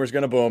 Boomer's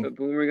gonna boom. But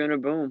Boomer gonna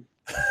boom.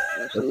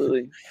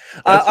 Absolutely.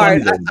 All That's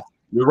funny, right, though.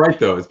 You're right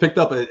though. It's picked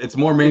up. It's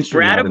more Is mainstream.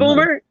 Brad now a than ever.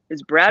 boomer?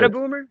 Is Brad a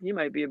boomer? He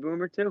might be a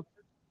boomer too.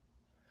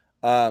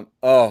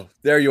 Oh,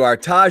 there you are.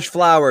 Taj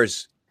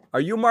Flowers. Are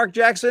you Mark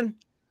Jackson?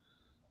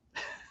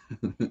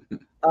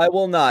 I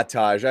will not,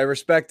 Taj. I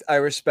respect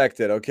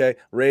it, okay?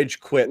 Rage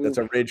quit. That's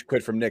a rage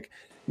quit from Nick.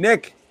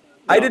 Nick,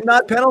 I did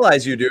not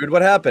penalize you, dude.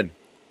 What happened?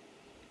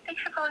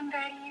 Thanks for calling,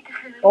 Brady.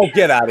 Oh,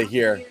 get out of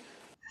here.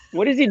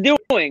 What is he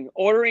doing?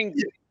 Ordering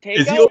takeout?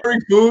 Is he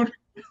ordering food?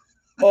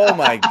 Oh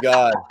my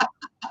God.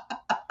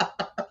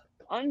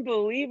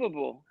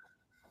 Unbelievable.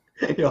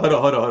 Yo,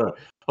 hold on.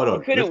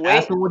 You couldn't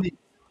Let's wait.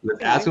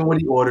 ask him what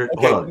he ordered.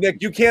 Okay, Hold on.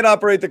 Nick, you can't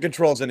operate the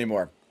controls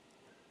anymore.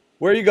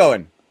 Where are you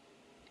going?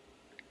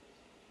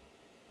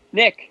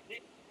 Nick,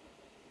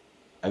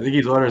 I think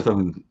he's ordering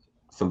some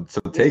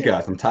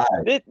takeout, some Thai.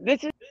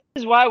 this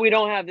is why we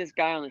don't have this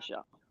guy on the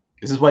show.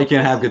 This is why you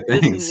can't have good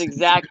This things. is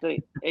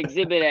exactly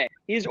Exhibit A.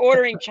 He's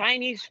ordering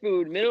Chinese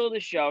food, middle of the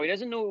show. He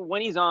doesn't know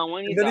when he's on,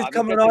 when he's Then off. he's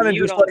coming got the on and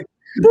mute just like,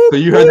 So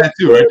you heard that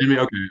too, right, Jimmy?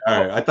 Okay,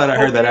 all right. I thought I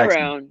heard that accent.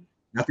 around.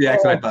 That's the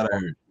accent I thought I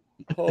heard.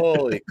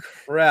 holy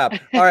crap.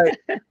 All right.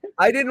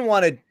 I didn't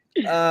want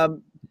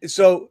to.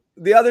 So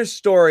the other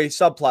story,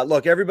 subplot,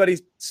 look, everybody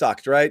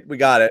sucked, right? We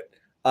got it.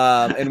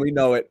 And we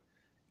know it.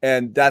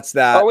 And that's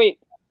that. Oh, wait.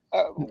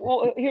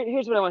 Well,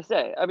 here's what I want to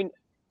say. I mean,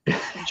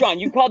 John,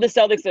 you called the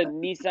Celtics a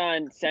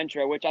Nissan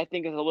Sentra, which I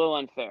think is a little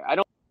unfair. I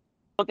don't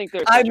think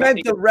they're. I meant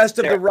the rest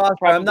of the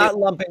roster. I'm not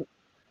lumping.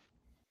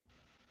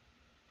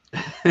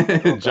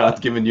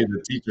 John's giving you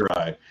the teacher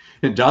eye.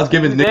 John's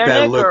giving Nick There,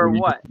 that Nick, look. or when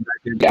you what? come back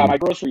in Yeah, my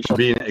grocery shop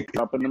being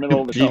up in the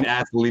middle of the show. being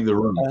asked to leave the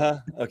room.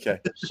 Okay.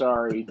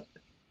 Sorry.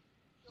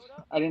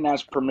 I didn't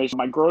ask permission.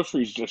 My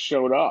groceries just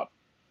showed up.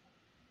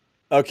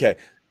 Okay.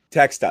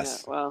 Text Yeah,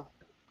 us. well,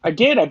 I've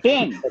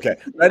been. Okay.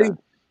 Ready?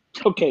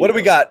 Okay. What do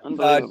we got?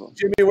 Unbelievable.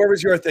 Jimmy, where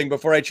was your thing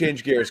before I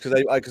change gears?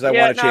 Because I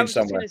want to change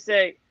somewhere.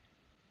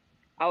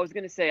 I was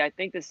gonna say I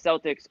think the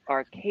Celtics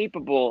are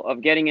capable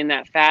of getting in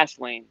that fast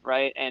lane,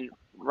 right, and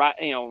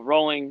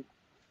rolling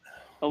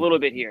a little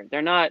bit here.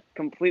 They're not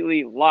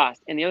completely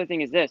lost. And the other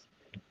thing is this: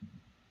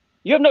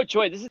 you have no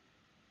choice. This is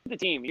the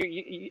team.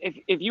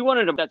 If you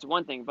wanted to, that's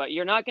one thing, but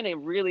you're not going to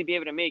really be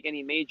able to make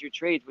any major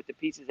trades with the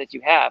pieces that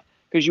you have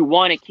because you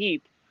want to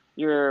keep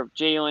your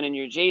Jalen and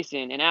your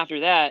Jason, and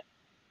after that,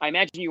 I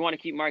imagine you want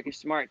to keep Marcus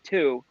Smart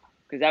too,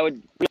 because that would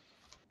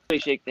really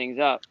shake things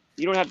up.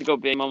 You don't have to go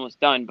big. I'm almost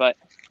done. But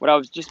what I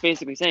was just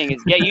basically saying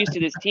is get used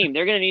to this team.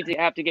 They're going to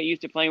have to get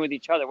used to playing with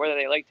each other, whether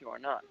they like to or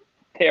not.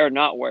 They are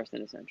not worse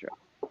than a Centra.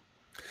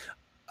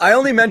 I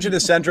only mentioned a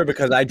Sentra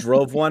because I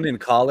drove one in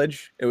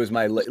college. It was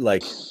my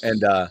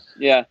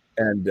Yeah.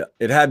 and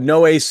it had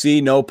no AC,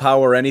 no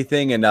power,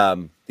 anything, and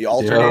the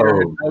alternator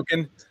had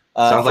broken.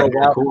 Sounds like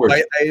a course.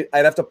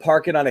 I'd have to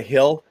park it on a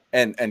hill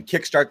and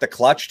kickstart the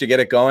clutch to get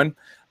it going.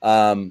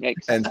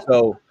 And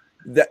so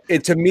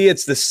to me,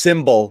 it's the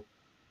symbol.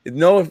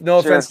 No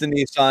offense to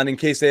Nissan, in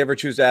case they ever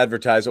choose to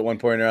advertise at one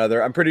point or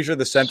another. I'm pretty sure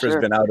the Sentra's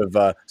been out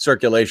of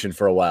circulation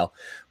for a while.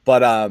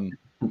 But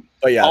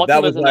yeah, Ultima's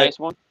that was a nice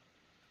one.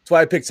 That's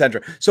why I picked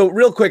Sentra. So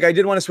real quick, I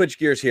did want to switch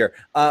gears here.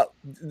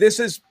 This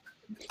is,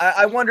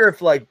 I wonder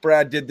if like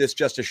Brad did this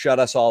just to shut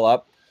us all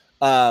up,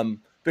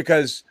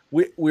 because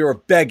we were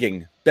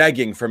begging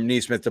from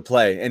Nesmith to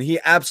play, and he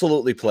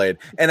absolutely played.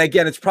 And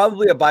again, it's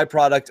probably a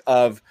byproduct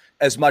of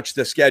as much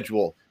the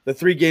schedule. The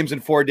 3 games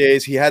in 4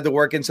 days, he had to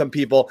work in some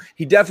people.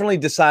 He definitely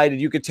decided,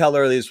 you could tell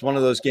early, it's one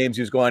of those games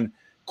he was going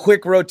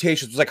quick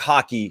rotations. It was like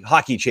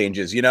hockey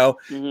changes, you know?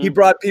 Mm-hmm. He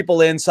brought people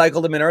in,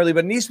 cycled them in early,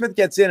 but Nesmith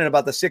gets in at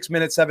about the 6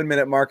 minute, 7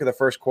 minute mark of the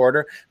first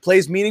quarter,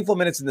 plays meaningful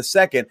minutes in the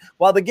second.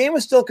 While the game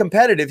was still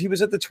competitive, he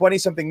was at the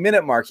 20-something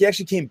minute mark. He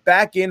actually came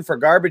back in for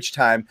garbage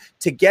time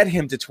to get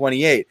him to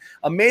 28.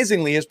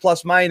 Amazingly, his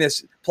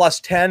plus-minus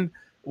 +10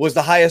 was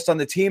the highest on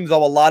the team,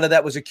 though a lot of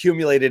that was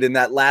accumulated in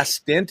that last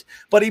stint.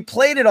 But he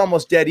played it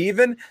almost dead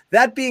even.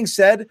 That being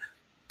said,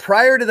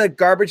 prior to the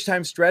garbage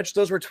time stretch,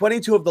 those were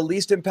 22 of the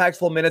least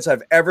impactful minutes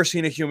I've ever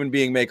seen a human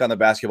being make on the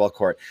basketball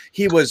court.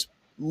 He was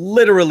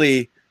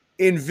literally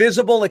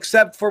invisible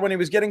except for when he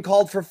was getting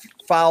called for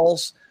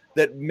fouls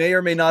that may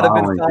or may not have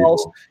been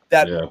fouls.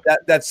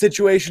 That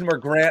situation where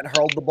Grant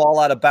hurled the ball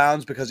out of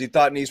bounds because he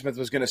thought Nesmith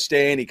was going to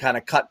stay and he kind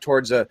of cut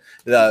towards the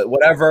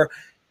whatever.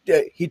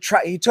 He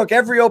took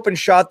every open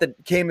shot that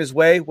came his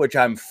way, which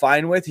I'm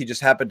fine with. He just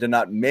happened to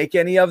not make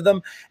any of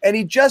them. And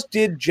he just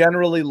did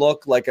generally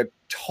look like a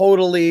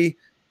totally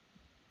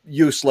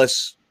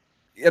useless.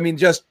 I mean,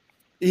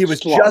 he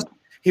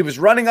was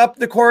running up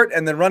the court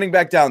and then running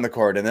back down the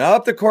court and then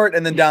up the court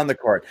and then down the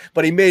court.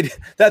 But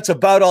that's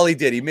about all he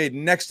did. He made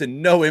next to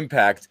no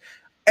impact.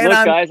 And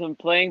guys, I'm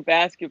playing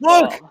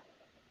basketball. Look,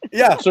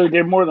 yeah. So he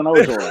did more than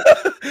Ozil.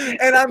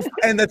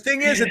 and the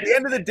thing is, at the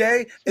end of the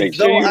day, Make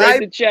sure you write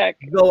the check.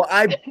 Though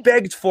I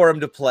begged for him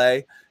to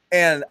play,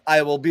 and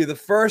I will be the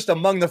first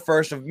among the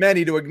first of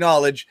many to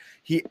acknowledge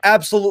he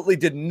absolutely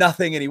did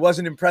nothing and he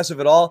wasn't impressive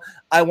at all.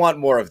 I want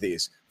more of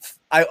these.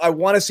 I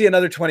want to see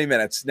another 20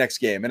 minutes next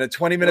game, and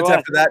 20 minutes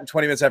after that, and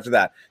 20 minutes after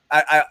that.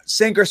 I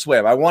sink or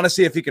swim. I want to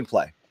see if he can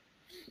play.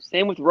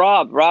 Same with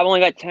Rob. Rob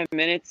only got 10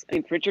 minutes. I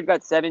mean, Pritchard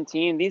got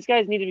 17. These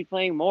guys need to be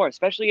playing more,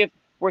 especially if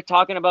we're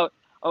talking about,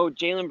 oh,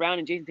 Jaylen Brown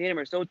and Jason Tatum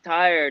are so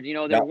tired. You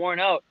know, they're worn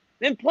out.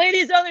 Then play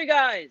these other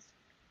guys.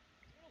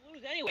 You're going to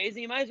lose anyways,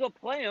 and you might as well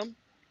play them.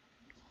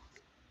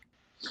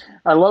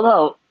 I love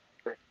how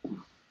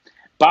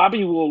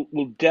Bobby will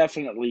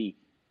definitely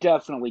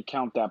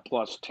count that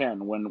plus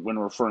 10 when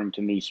referring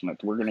to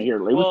Neesmith. We're going to hear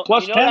it. It was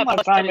plus 10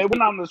 last time. It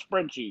went on the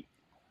spreadsheet.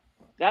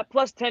 That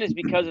plus 10 is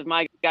because of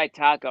my guy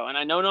Taco, and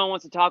I know no one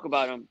wants to talk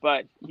about him,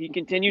 but he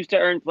continues to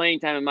earn playing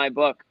time in my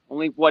book.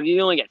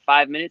 He only get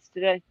 5 minutes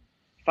today?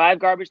 5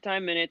 garbage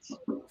time minutes.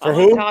 For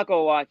who?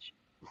 Taco watch.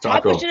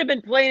 Taco should have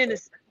been playing in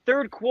this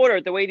third quarter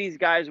the way these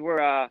guys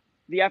were,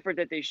 the effort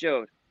that they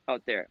showed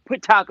out there.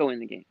 Put Taco in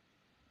the game.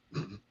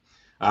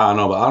 I don't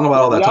know about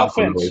all that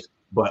Taco noise,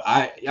 but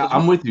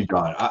I'm with you,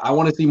 John. I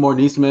want to see more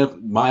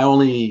Neesmith. My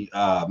only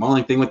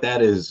thing with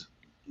that is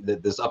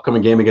that this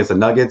upcoming game against the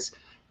Nuggets,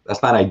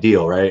 that's not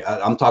ideal, right?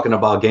 I'm talking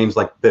about games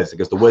like this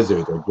against the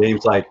Wizards, or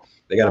games like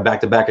they got a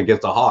back-to-back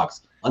against the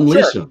Hawks.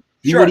 Unleash him.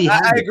 Sure,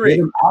 I agree. Get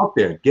him out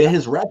there. Get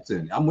his reps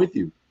in. I'm with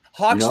you.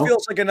 Hawks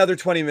feels like another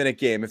 20-minute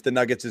game if the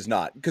Nuggets is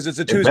not, because it's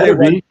a Tuesday,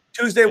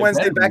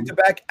 Wednesday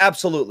back-to-back.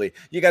 Absolutely.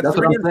 You got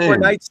 3 and 4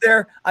 nights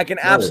there. I can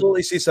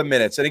absolutely see some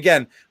minutes. And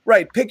again,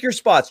 pick your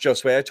spots,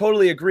 Josue. I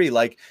totally agree.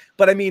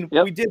 But I mean,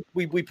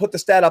 we put the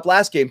stat up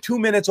last game, 2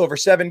 minutes over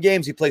 7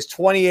 games. He plays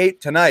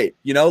 28 tonight.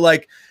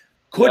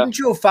 Couldn't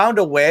you have found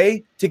a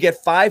way to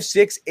get 5,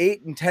 6,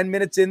 8, and 10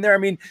 minutes in there? I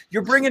mean,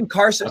 you're bringing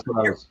Carson.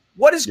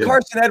 What is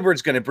Carson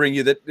Edwards going to bring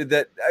you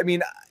that I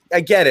mean,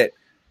 I get it.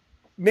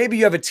 Maybe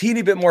you have a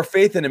teeny bit more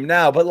faith in him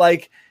now, but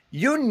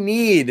you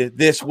need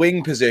this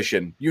wing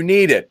position. You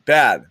need it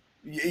bad.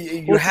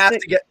 You have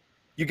to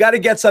you got to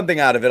get something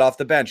out of it off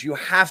the bench. You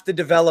have to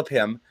develop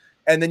him,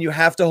 and then you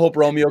have to hope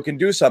Romeo can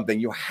do something.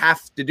 You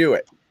have to do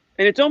it.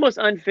 And it's almost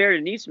unfair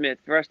to Neesmith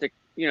for us to,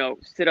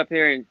 sit up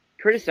here and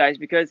criticize,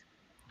 because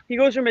he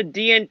goes from a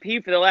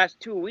DNP for the last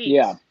 2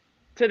 weeks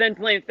to then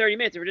playing 30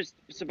 minutes. We're just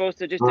supposed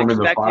to just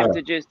expect him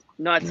to just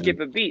not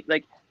skip a beat.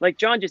 Like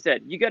John just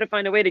said, you got to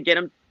find a way to get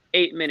him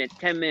 8 minutes,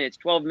 10 minutes,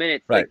 12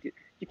 minutes. Right.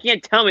 You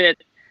can't tell me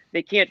that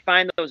they can't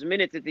find those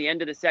minutes at the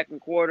end of the second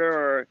quarter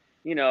or,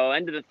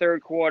 end of the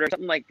third quarter,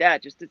 something like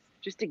that, just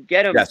to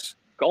get him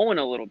going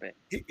a little bit.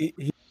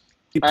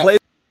 He plays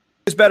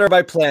better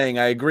by playing.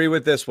 I agree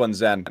with this one,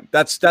 Zen.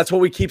 That's what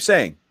we keep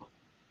saying.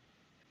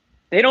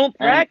 They don't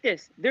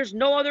practice. There's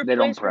no other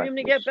place for him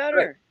to get better.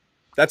 Right.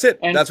 That's it.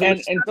 That's what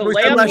we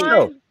said last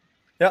show.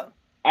 Yeah.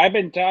 I've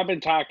been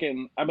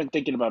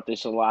thinking about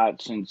this a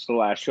lot since the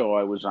last show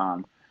I was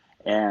on.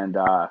 And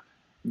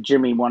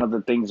Jimmy, one of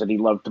the things that he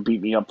loved to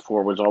beat me up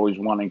for was always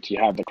wanting to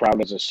have the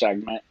crowd as a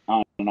segment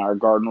on our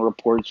Garden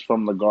reports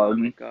from the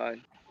Garden. Oh,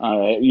 God.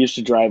 It used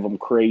to drive him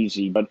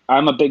crazy. But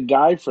I'm a big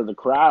guy for the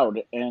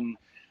crowd. And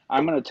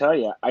I'm going to tell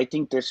you, I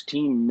think this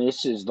team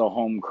misses the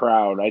home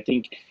crowd. I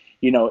think,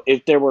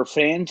 if there were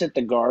fans at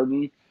the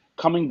Garden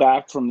coming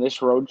back from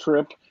this road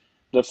trip,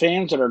 the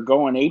fans that are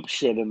going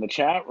apeshit in the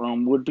chat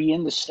room would be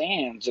in the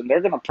stands, and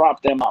they're going to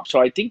prop them up.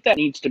 So I think that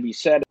needs to be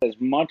said as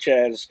much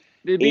as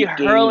they'd be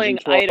hurling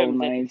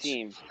items at the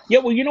team. Yeah,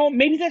 well,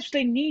 maybe that's what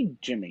they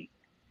need, Jimmy.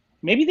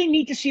 Maybe they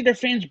need to see their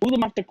fans boo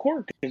them off the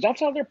court, because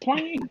that's how they're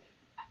playing.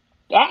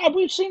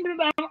 We've seen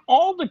it on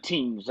all the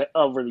teams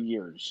over the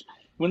years.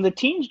 When the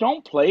teams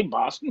don't play,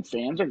 Boston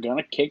fans are going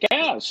to kick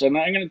ass. And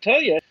I'm going to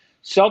tell you,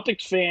 the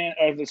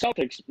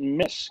Celtics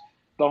miss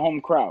the home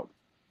crowd.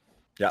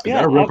 Yeah, is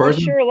that a real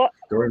person?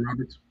 Dorian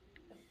Roberts.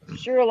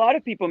 Sure, a lot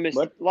of people miss.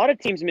 A lot of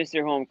teams miss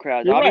their home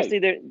crowd. Obviously,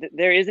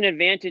 there is an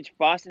advantage.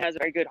 Boston has a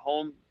very good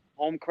home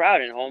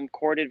crowd and home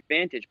court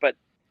advantage, but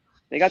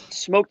they got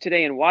smoked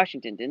today in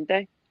Washington, didn't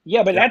they?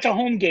 Yeah, but that's a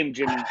home game,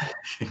 Jimmy.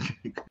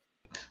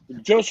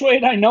 Josue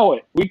and I know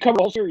it. We covered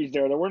the whole series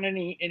there. There weren't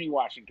any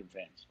Washington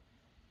fans.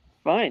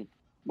 Fine.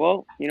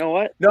 Well, you know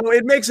what? No,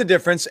 it makes a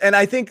difference, and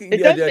I think it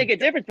does make a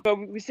difference.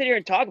 But we sit here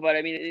and talk about it.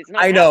 I mean, it's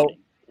not. I know.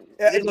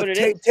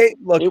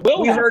 Look,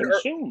 we heard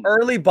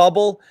early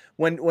bubble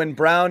when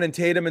Brown and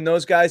Tatum and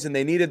those guys, and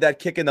they needed that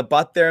kick in the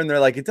butt there, and they're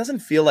like, it doesn't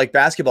feel like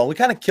basketball. And we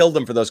kind of killed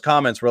them for those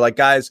comments. We're like,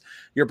 guys,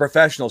 you're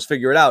professionals,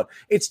 figure it out.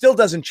 It still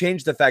doesn't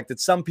change the fact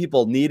that some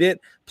people need it,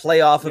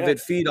 play off of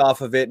it, feed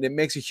off of it, and it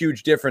makes a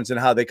huge difference in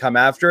how they come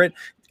after it.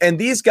 And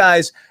these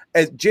guys,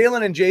 as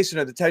Jaylen and Jason,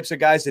 are the types of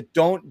guys that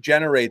don't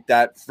generate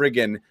that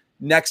friggin'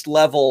 next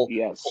level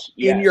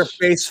in your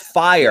face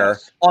fire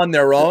on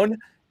their own.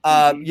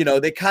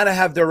 They kind of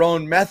have their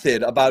own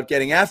method about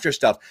getting after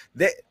stuff.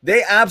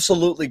 They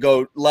absolutely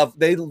level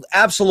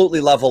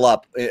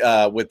up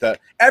with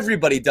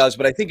everybody does,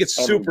 but I think it's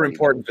super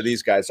important for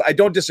these guys. I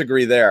don't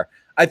disagree there.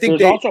 I think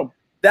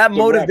that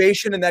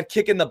motivation and that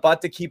kick in the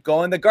butt to keep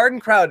going. The Garden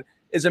crowd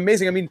is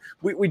amazing. I mean,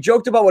 we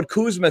joked about what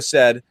Kuzma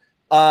said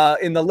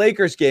in the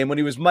Lakers game when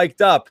he was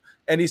mic'd up,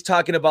 and he's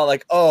talking about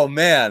like, oh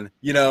man,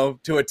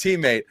 to a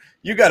teammate,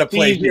 you got to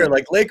play here.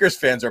 Like, Lakers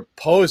fans are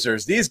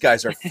posers. These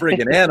guys are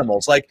friggin'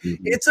 animals. Like,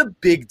 it's a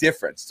big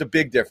difference. It's a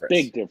big difference.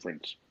 Big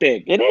difference.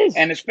 Big. It is.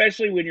 And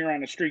especially when you're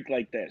on a streak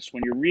like this,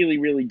 when you're really,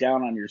 really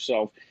down on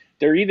yourself,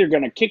 they're either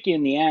going to kick you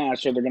in the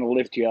ass or they're going to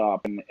lift you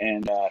up,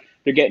 and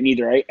they're getting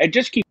either. I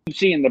just keep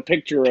seeing the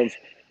picture of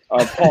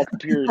Paul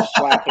Pierce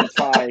slapping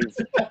Five.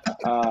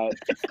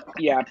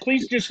 Yeah,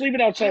 please just leave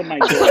it outside my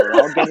door.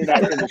 I'll get it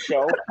after the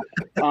show.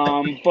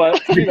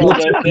 But you know,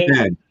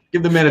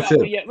 give the man a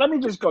tip. Yeah, let me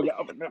just go.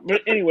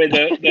 But anyway,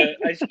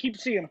 I keep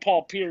seeing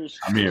Paul Pierce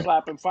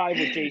slapping Five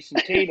with Jason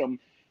Tatum.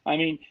 I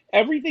mean,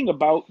 everything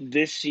about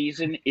this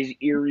season is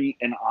eerie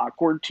and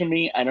awkward to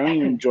me. I don't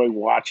even enjoy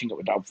watching it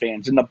without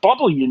fans. In the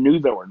bubble, you knew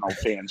there were no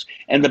fans,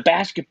 and the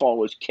basketball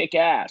was kick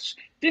ass.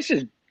 This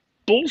is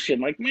bullshit.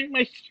 Like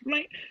my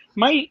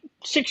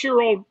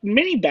 6-year-old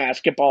mini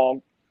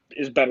basketball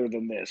is better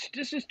than this.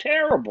 This is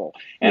terrible.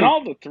 And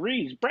all the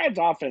threes, Brad's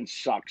offense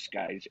sucks,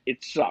 guys.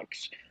 It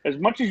sucks. As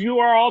much as you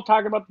are all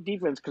talking about the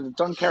defense because it's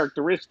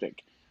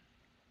uncharacteristic,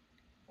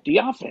 the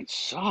offense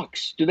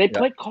sucks. Do they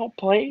call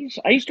plays?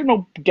 I used to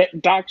know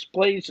Doc's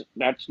plays.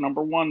 That's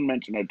number one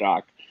mention of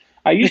Doc.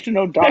 I used to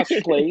know Doc's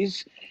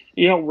plays.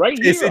 You know, right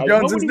Casey here.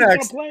 Jones is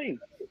next. Play.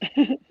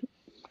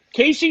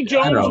 Casey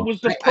Jones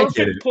was the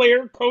perfect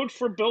player coach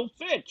for Bill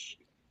Fitch.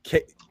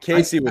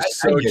 Casey was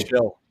so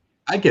chill.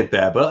 I get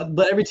that, but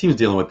every team's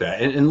dealing with that.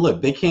 And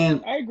look, they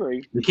can't. I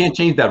agree. They can't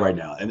change that right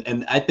now.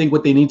 And I think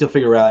what they need to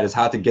figure out is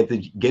how to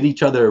get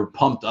each other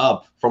pumped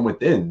up from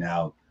within.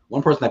 Now,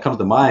 one person that comes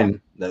to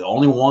mind, the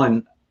only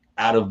one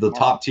out of the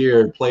top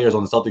tier players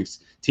on the Celtics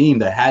team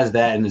that has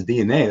that in his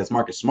DNA, that's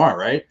Marcus Smart,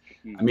 right?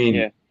 I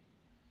mean,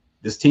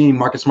 this team,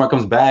 Marcus Smart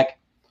comes back.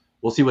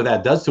 We'll see what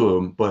that does to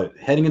him. But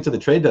heading into the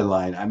trade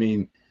deadline, I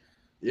mean,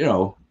 you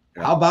know,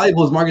 how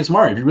valuable is Marcus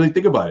Smart if you really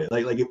think about it?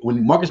 Like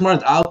when Marcus Smart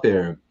is out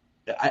there,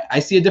 I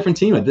see a different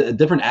team, a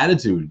different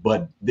attitude.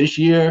 But this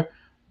year,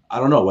 I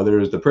don't know whether it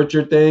was the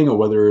Pritchard thing or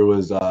whether it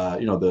was,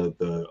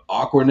 the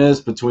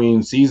awkwardness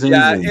between seasons.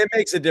 Yeah, it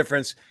makes a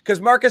difference because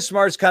Marcus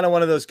Smart's kind of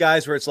one of those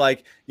guys where it's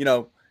like, you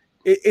know,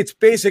 it's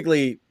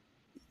basically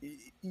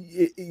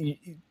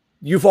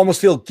you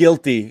almost feel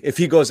guilty if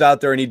he goes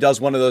out there and he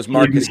does one of those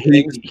Marcus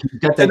things. He's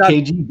got that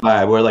KG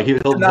vibe where like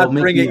he'll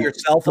bring it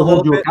yourself a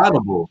little bit.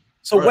 Accountable.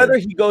 So whether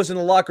he goes in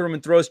the locker room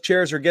and throws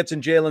chairs or gets in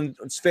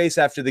Jalen's face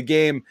after the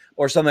game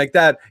or something like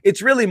that,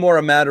 it's really more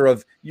a matter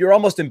of you're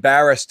almost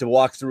embarrassed to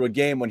walk through a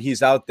game when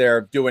he's out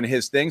there doing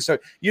his thing. So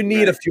you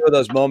need a few of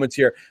those moments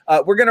here.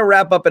 We're going to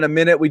wrap up in a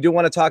minute. We do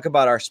want to talk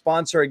about our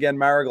sponsor again,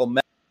 Marigold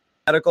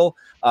Medical,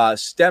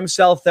 stem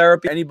cell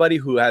therapy. Anybody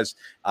who has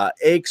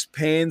aches,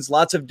 pains,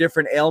 lots of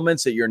different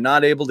ailments that you're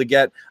not able to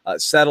get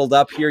settled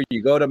up here,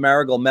 you go to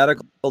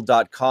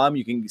marigoldmedical.com.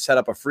 You can set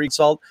up a free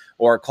consult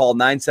or call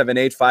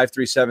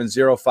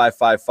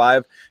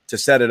 978-537-0555 to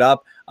set it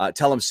up.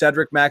 Tell them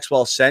Cedric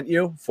Maxwell sent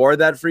you for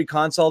that free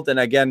consult. And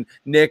again,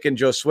 Nick and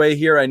Josue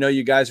here, I know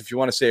you guys, if you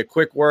want to say a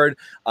quick word,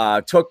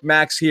 took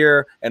Max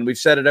here, and we've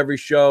said it every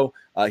show.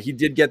 He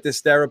did get this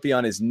therapy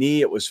on his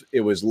knee. It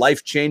was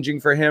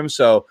life-changing for him.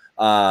 So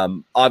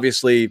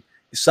obviously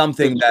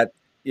something that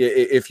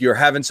if you're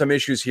having some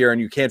issues here and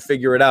you can't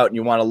figure it out and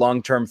you want a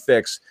long-term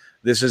fix,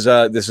 this is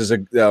a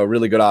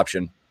really good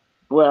option.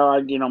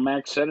 Well,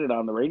 Max said it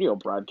on the radio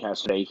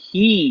broadcast today.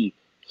 He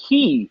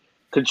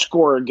could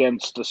score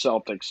against the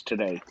Celtics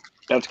today.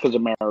 That's because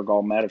of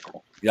Marigold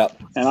Medical.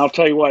 Yep. And I'll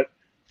tell you what,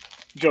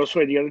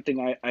 Josue, the other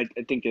thing I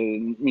think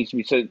needs to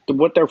be said,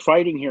 what they're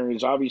fighting here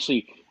is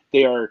obviously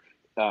they are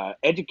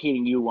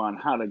educating you on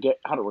how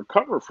to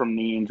recover from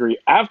the injury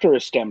after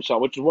a stem cell,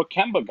 which is what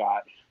Kemba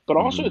got, but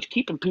also it's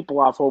keeping people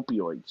off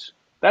opioids.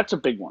 That's a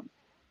big one.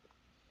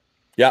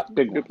 Yeah.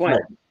 Good point.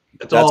 Right.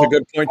 That's a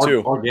good point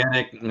too.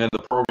 Organic, and the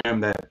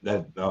program the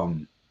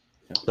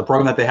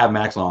program that they have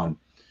Max on.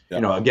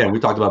 Yep. Again, we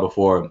talked about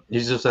before.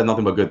 He's just said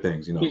nothing but good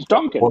things. He's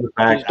dunking.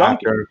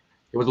 After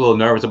he was a little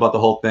nervous about the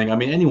whole thing. I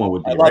mean, anyone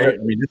would be, right? I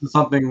mean, this is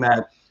something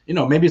that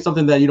maybe it's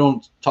something that you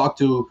don't talk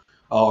to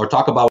or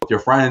talk about with your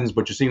friends,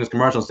 but you're seeing this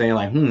commercial saying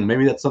like,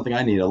 maybe that's something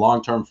I need, a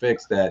long-term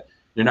fix that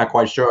you're not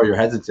quite sure or you're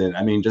hesitant.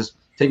 I mean, just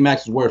take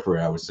Max's word for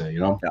it, I would say.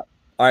 Yeah. All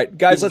right,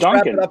 guys, let's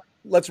wrap it up.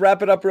 Let's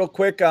wrap it up real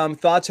quick.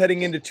 Thoughts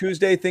heading into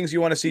Tuesday, things you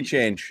want to see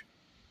change.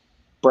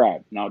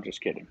 Brad, no,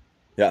 just kidding.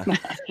 Yeah.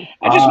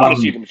 I just want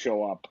to see them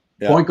show up.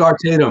 Yeah. Point guard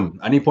Tatum.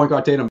 I need point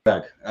guard Tatum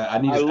back. I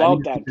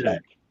love that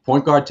pick.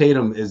 Point guard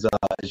Tatum is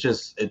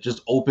it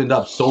just opened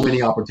up so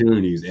many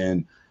opportunities,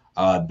 and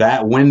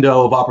that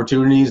window of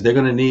opportunities they're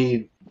gonna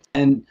need,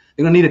 and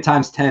they're gonna need it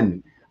times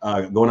 10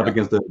 going up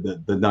against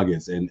the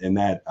Nuggets and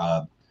that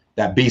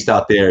beast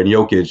out there, and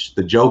Jokic,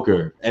 the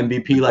Joker,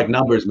 MVP like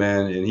numbers,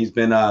 man, and he's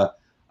been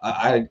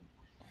I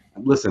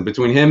listen,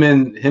 between him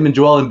and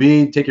Joel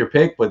Embiid, take your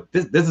pick, but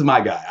this is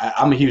my guy.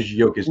 I'm a huge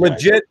Jokic guy.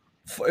 Legit.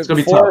 It's gonna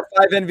be 4 tough. or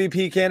 5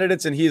 MVP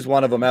candidates, and he's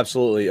one of them.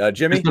 Absolutely,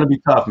 Jimmy. It's gonna be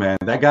tough, man.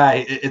 That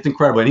guy, it's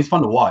incredible, and he's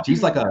fun to watch.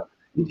 He's like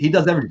he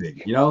does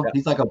everything.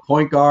 He's like a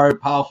point guard,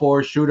 power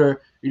forward,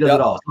 shooter. He does it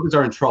all. Celtics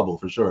are in trouble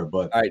for sure.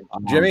 But all right,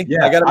 Jimmy,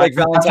 I got to make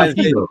Valentine's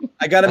Day.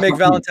 I got to make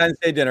Valentine's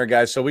Day dinner,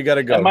 guys. So we got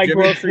to go. And my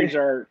Jimmy? groceries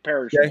are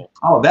perishable. Okay.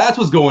 Oh, that's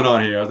what's going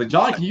on here. I was like,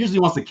 John usually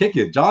wants to kick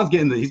it. John's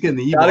getting the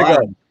evil.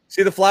 Gotta go.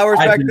 See the flowers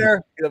back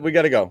there? We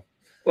got to go.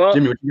 Well,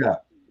 Jimmy, what you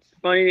got? It's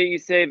funny that you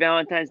say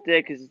Valentine's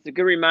Day because it's a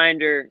good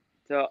reminder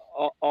to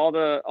all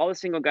the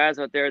single guys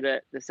out there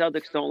that the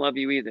Celtics don't love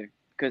you either,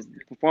 because the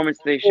performance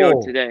they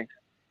showed today.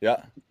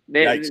 Yeah.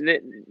 They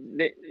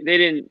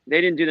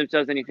didn't do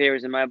themselves any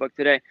favors in my book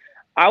today.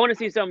 I want to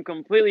see something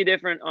completely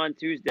different on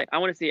Tuesday. I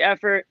want to see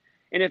effort,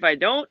 and if I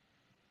don't,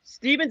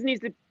 Stevens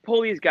needs to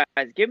pull these guys,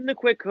 give them the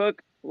quick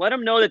hook, let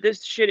them know that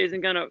this shit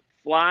isn't gonna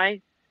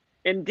fly,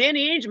 and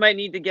Danny Ainge might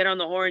need to get on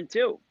the horn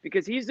too,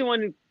 because he's the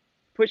one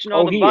pushing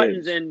all the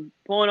buttons and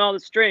pulling all the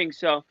strings.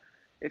 So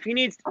if he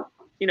needs,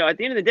 at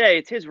the end of the day,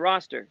 it's his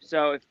roster.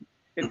 So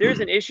if there's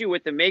an issue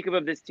with the makeup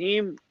of this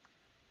team,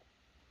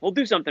 we'll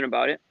do something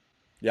about it.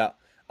 Yeah.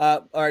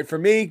 All right. For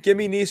me, give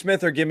me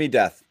Neesmith or give me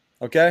Death.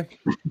 Okay.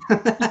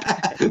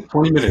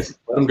 20 minutes.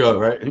 Let him go.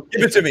 Right.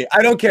 Give it to me.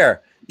 I don't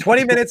care.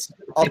 20 minutes.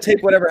 I'll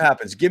take whatever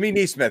happens. Give me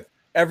Neesmith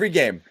every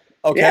game.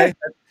 Okay. Yeah.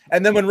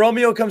 And then when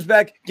Romeo comes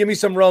back, give me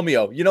some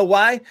Romeo. You know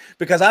why?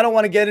 Because I don't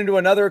want to get into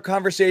another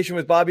conversation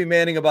with Bobby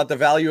Manning about the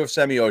value of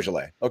Semi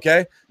Ojeleye.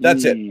 Okay.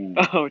 That's it.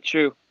 Oh,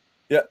 true.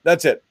 Yeah,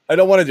 that's it. I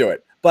don't want to do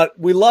it. But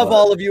we love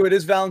all of you. It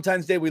is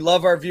Valentine's Day. We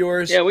love our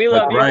viewers. Yeah, we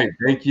love you. Right.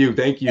 Thank you.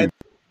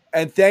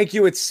 And thank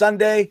you. It's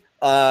Sunday.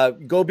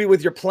 Go be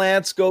with your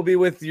plants. Go be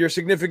with your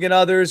significant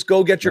others.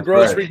 Go get your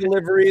grocery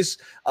deliveries.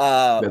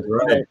 That's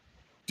right.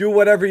 Do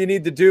whatever you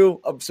need to do.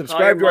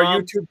 Subscribe to our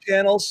YouTube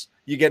channels.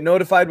 You get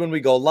notified when we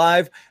go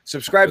live.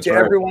 Subscribe to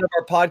every one of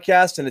our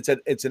podcasts, and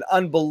it's an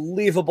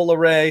unbelievable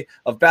array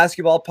of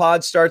basketball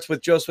pods. Starts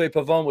with Josue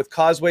Pavone with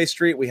Causeway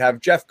Street. We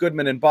have Jeff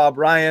Goodman and Bob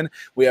Ryan.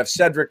 We have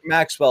Cedric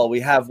Maxwell. We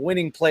have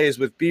Winning Plays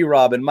with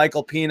B-Rob and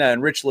Michael Pina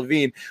and Rich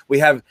Levine. We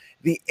have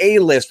the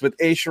A-List with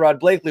A. Sherrod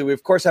Blakely. We,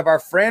 of course, have our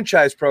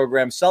franchise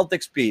program,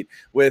 Celtics Beat,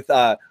 with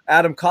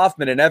Adam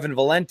Kaufman and Evan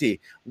Valenti.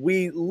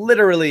 We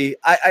literally,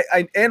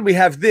 and we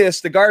have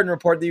this, the Garden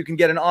Report, that you can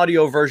get an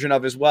audio version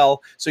of as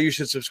well. So you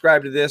should subscribe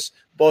to this,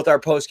 both our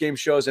post-game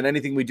shows and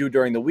anything we do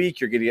during the week.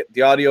 You're going to get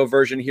the audio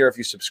version here if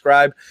you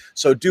subscribe.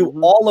 So do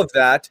all of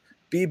that.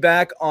 Be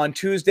back on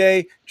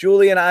Tuesday.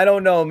 Julian, I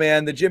don't know,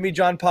 man. The Jimmy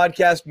John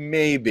podcast,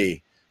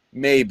 maybe.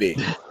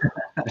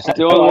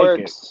 Still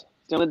works.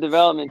 Still in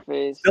development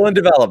phase. Still in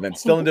development.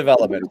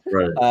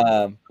 Right.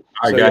 All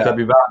right, guys.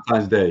 Happy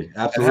Valentine's Day.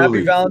 Absolutely.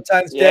 Happy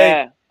Valentine's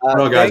Day.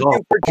 Guys, thank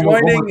you for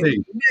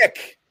joining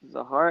Nick.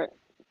 The heart.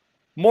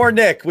 More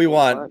Nick we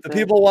want. The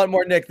people want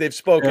more Nick. They've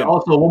spoken. Yeah,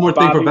 also, one more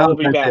thing for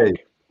Valentine's Day.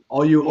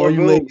 All you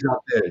ladies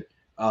out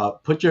there,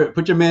 put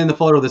your man in the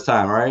photo this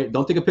time, all right?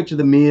 Don't take a picture of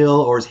the meal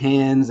or his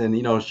hands and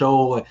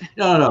show.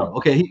 No.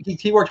 Okay,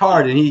 he worked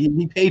hard and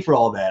he paid for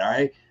all that, all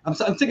right? I'm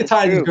sick and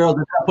tired of these girls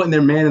that are not putting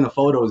their man in the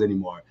photos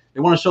anymore. They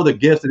want to show the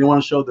gifts and they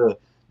want to show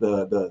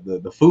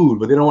the food,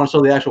 but they don't want to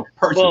show the actual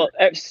person. Well,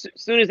 as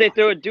soon as they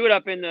do it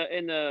up in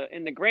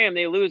the gram,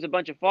 they lose a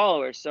bunch of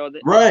followers. So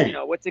right,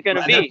 what's it going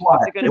to be?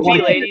 What's it going to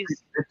be,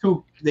 ladies?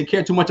 They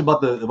care too much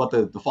about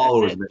the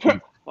followers.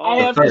 I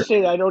have to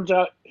say that I know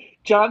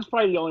John's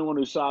probably the only one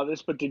who saw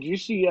this, but did you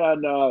see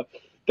on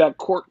that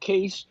court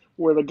case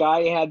where the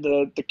guy had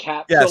the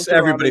cat? Yes,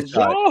 everybody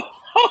saw it.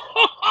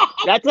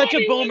 That's such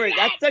a boomer.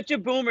 That's such a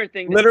boomer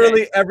thing.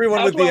 Literally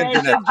everyone with the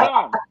internet.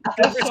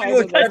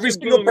 Every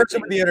single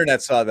person with the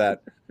internet saw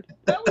that.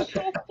 That was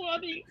so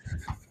funny.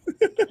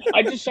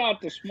 I just saw it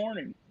this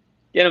morning.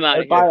 Get him out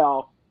of here. Bye,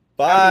 all.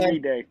 Bye. Have a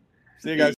good day. See you guys.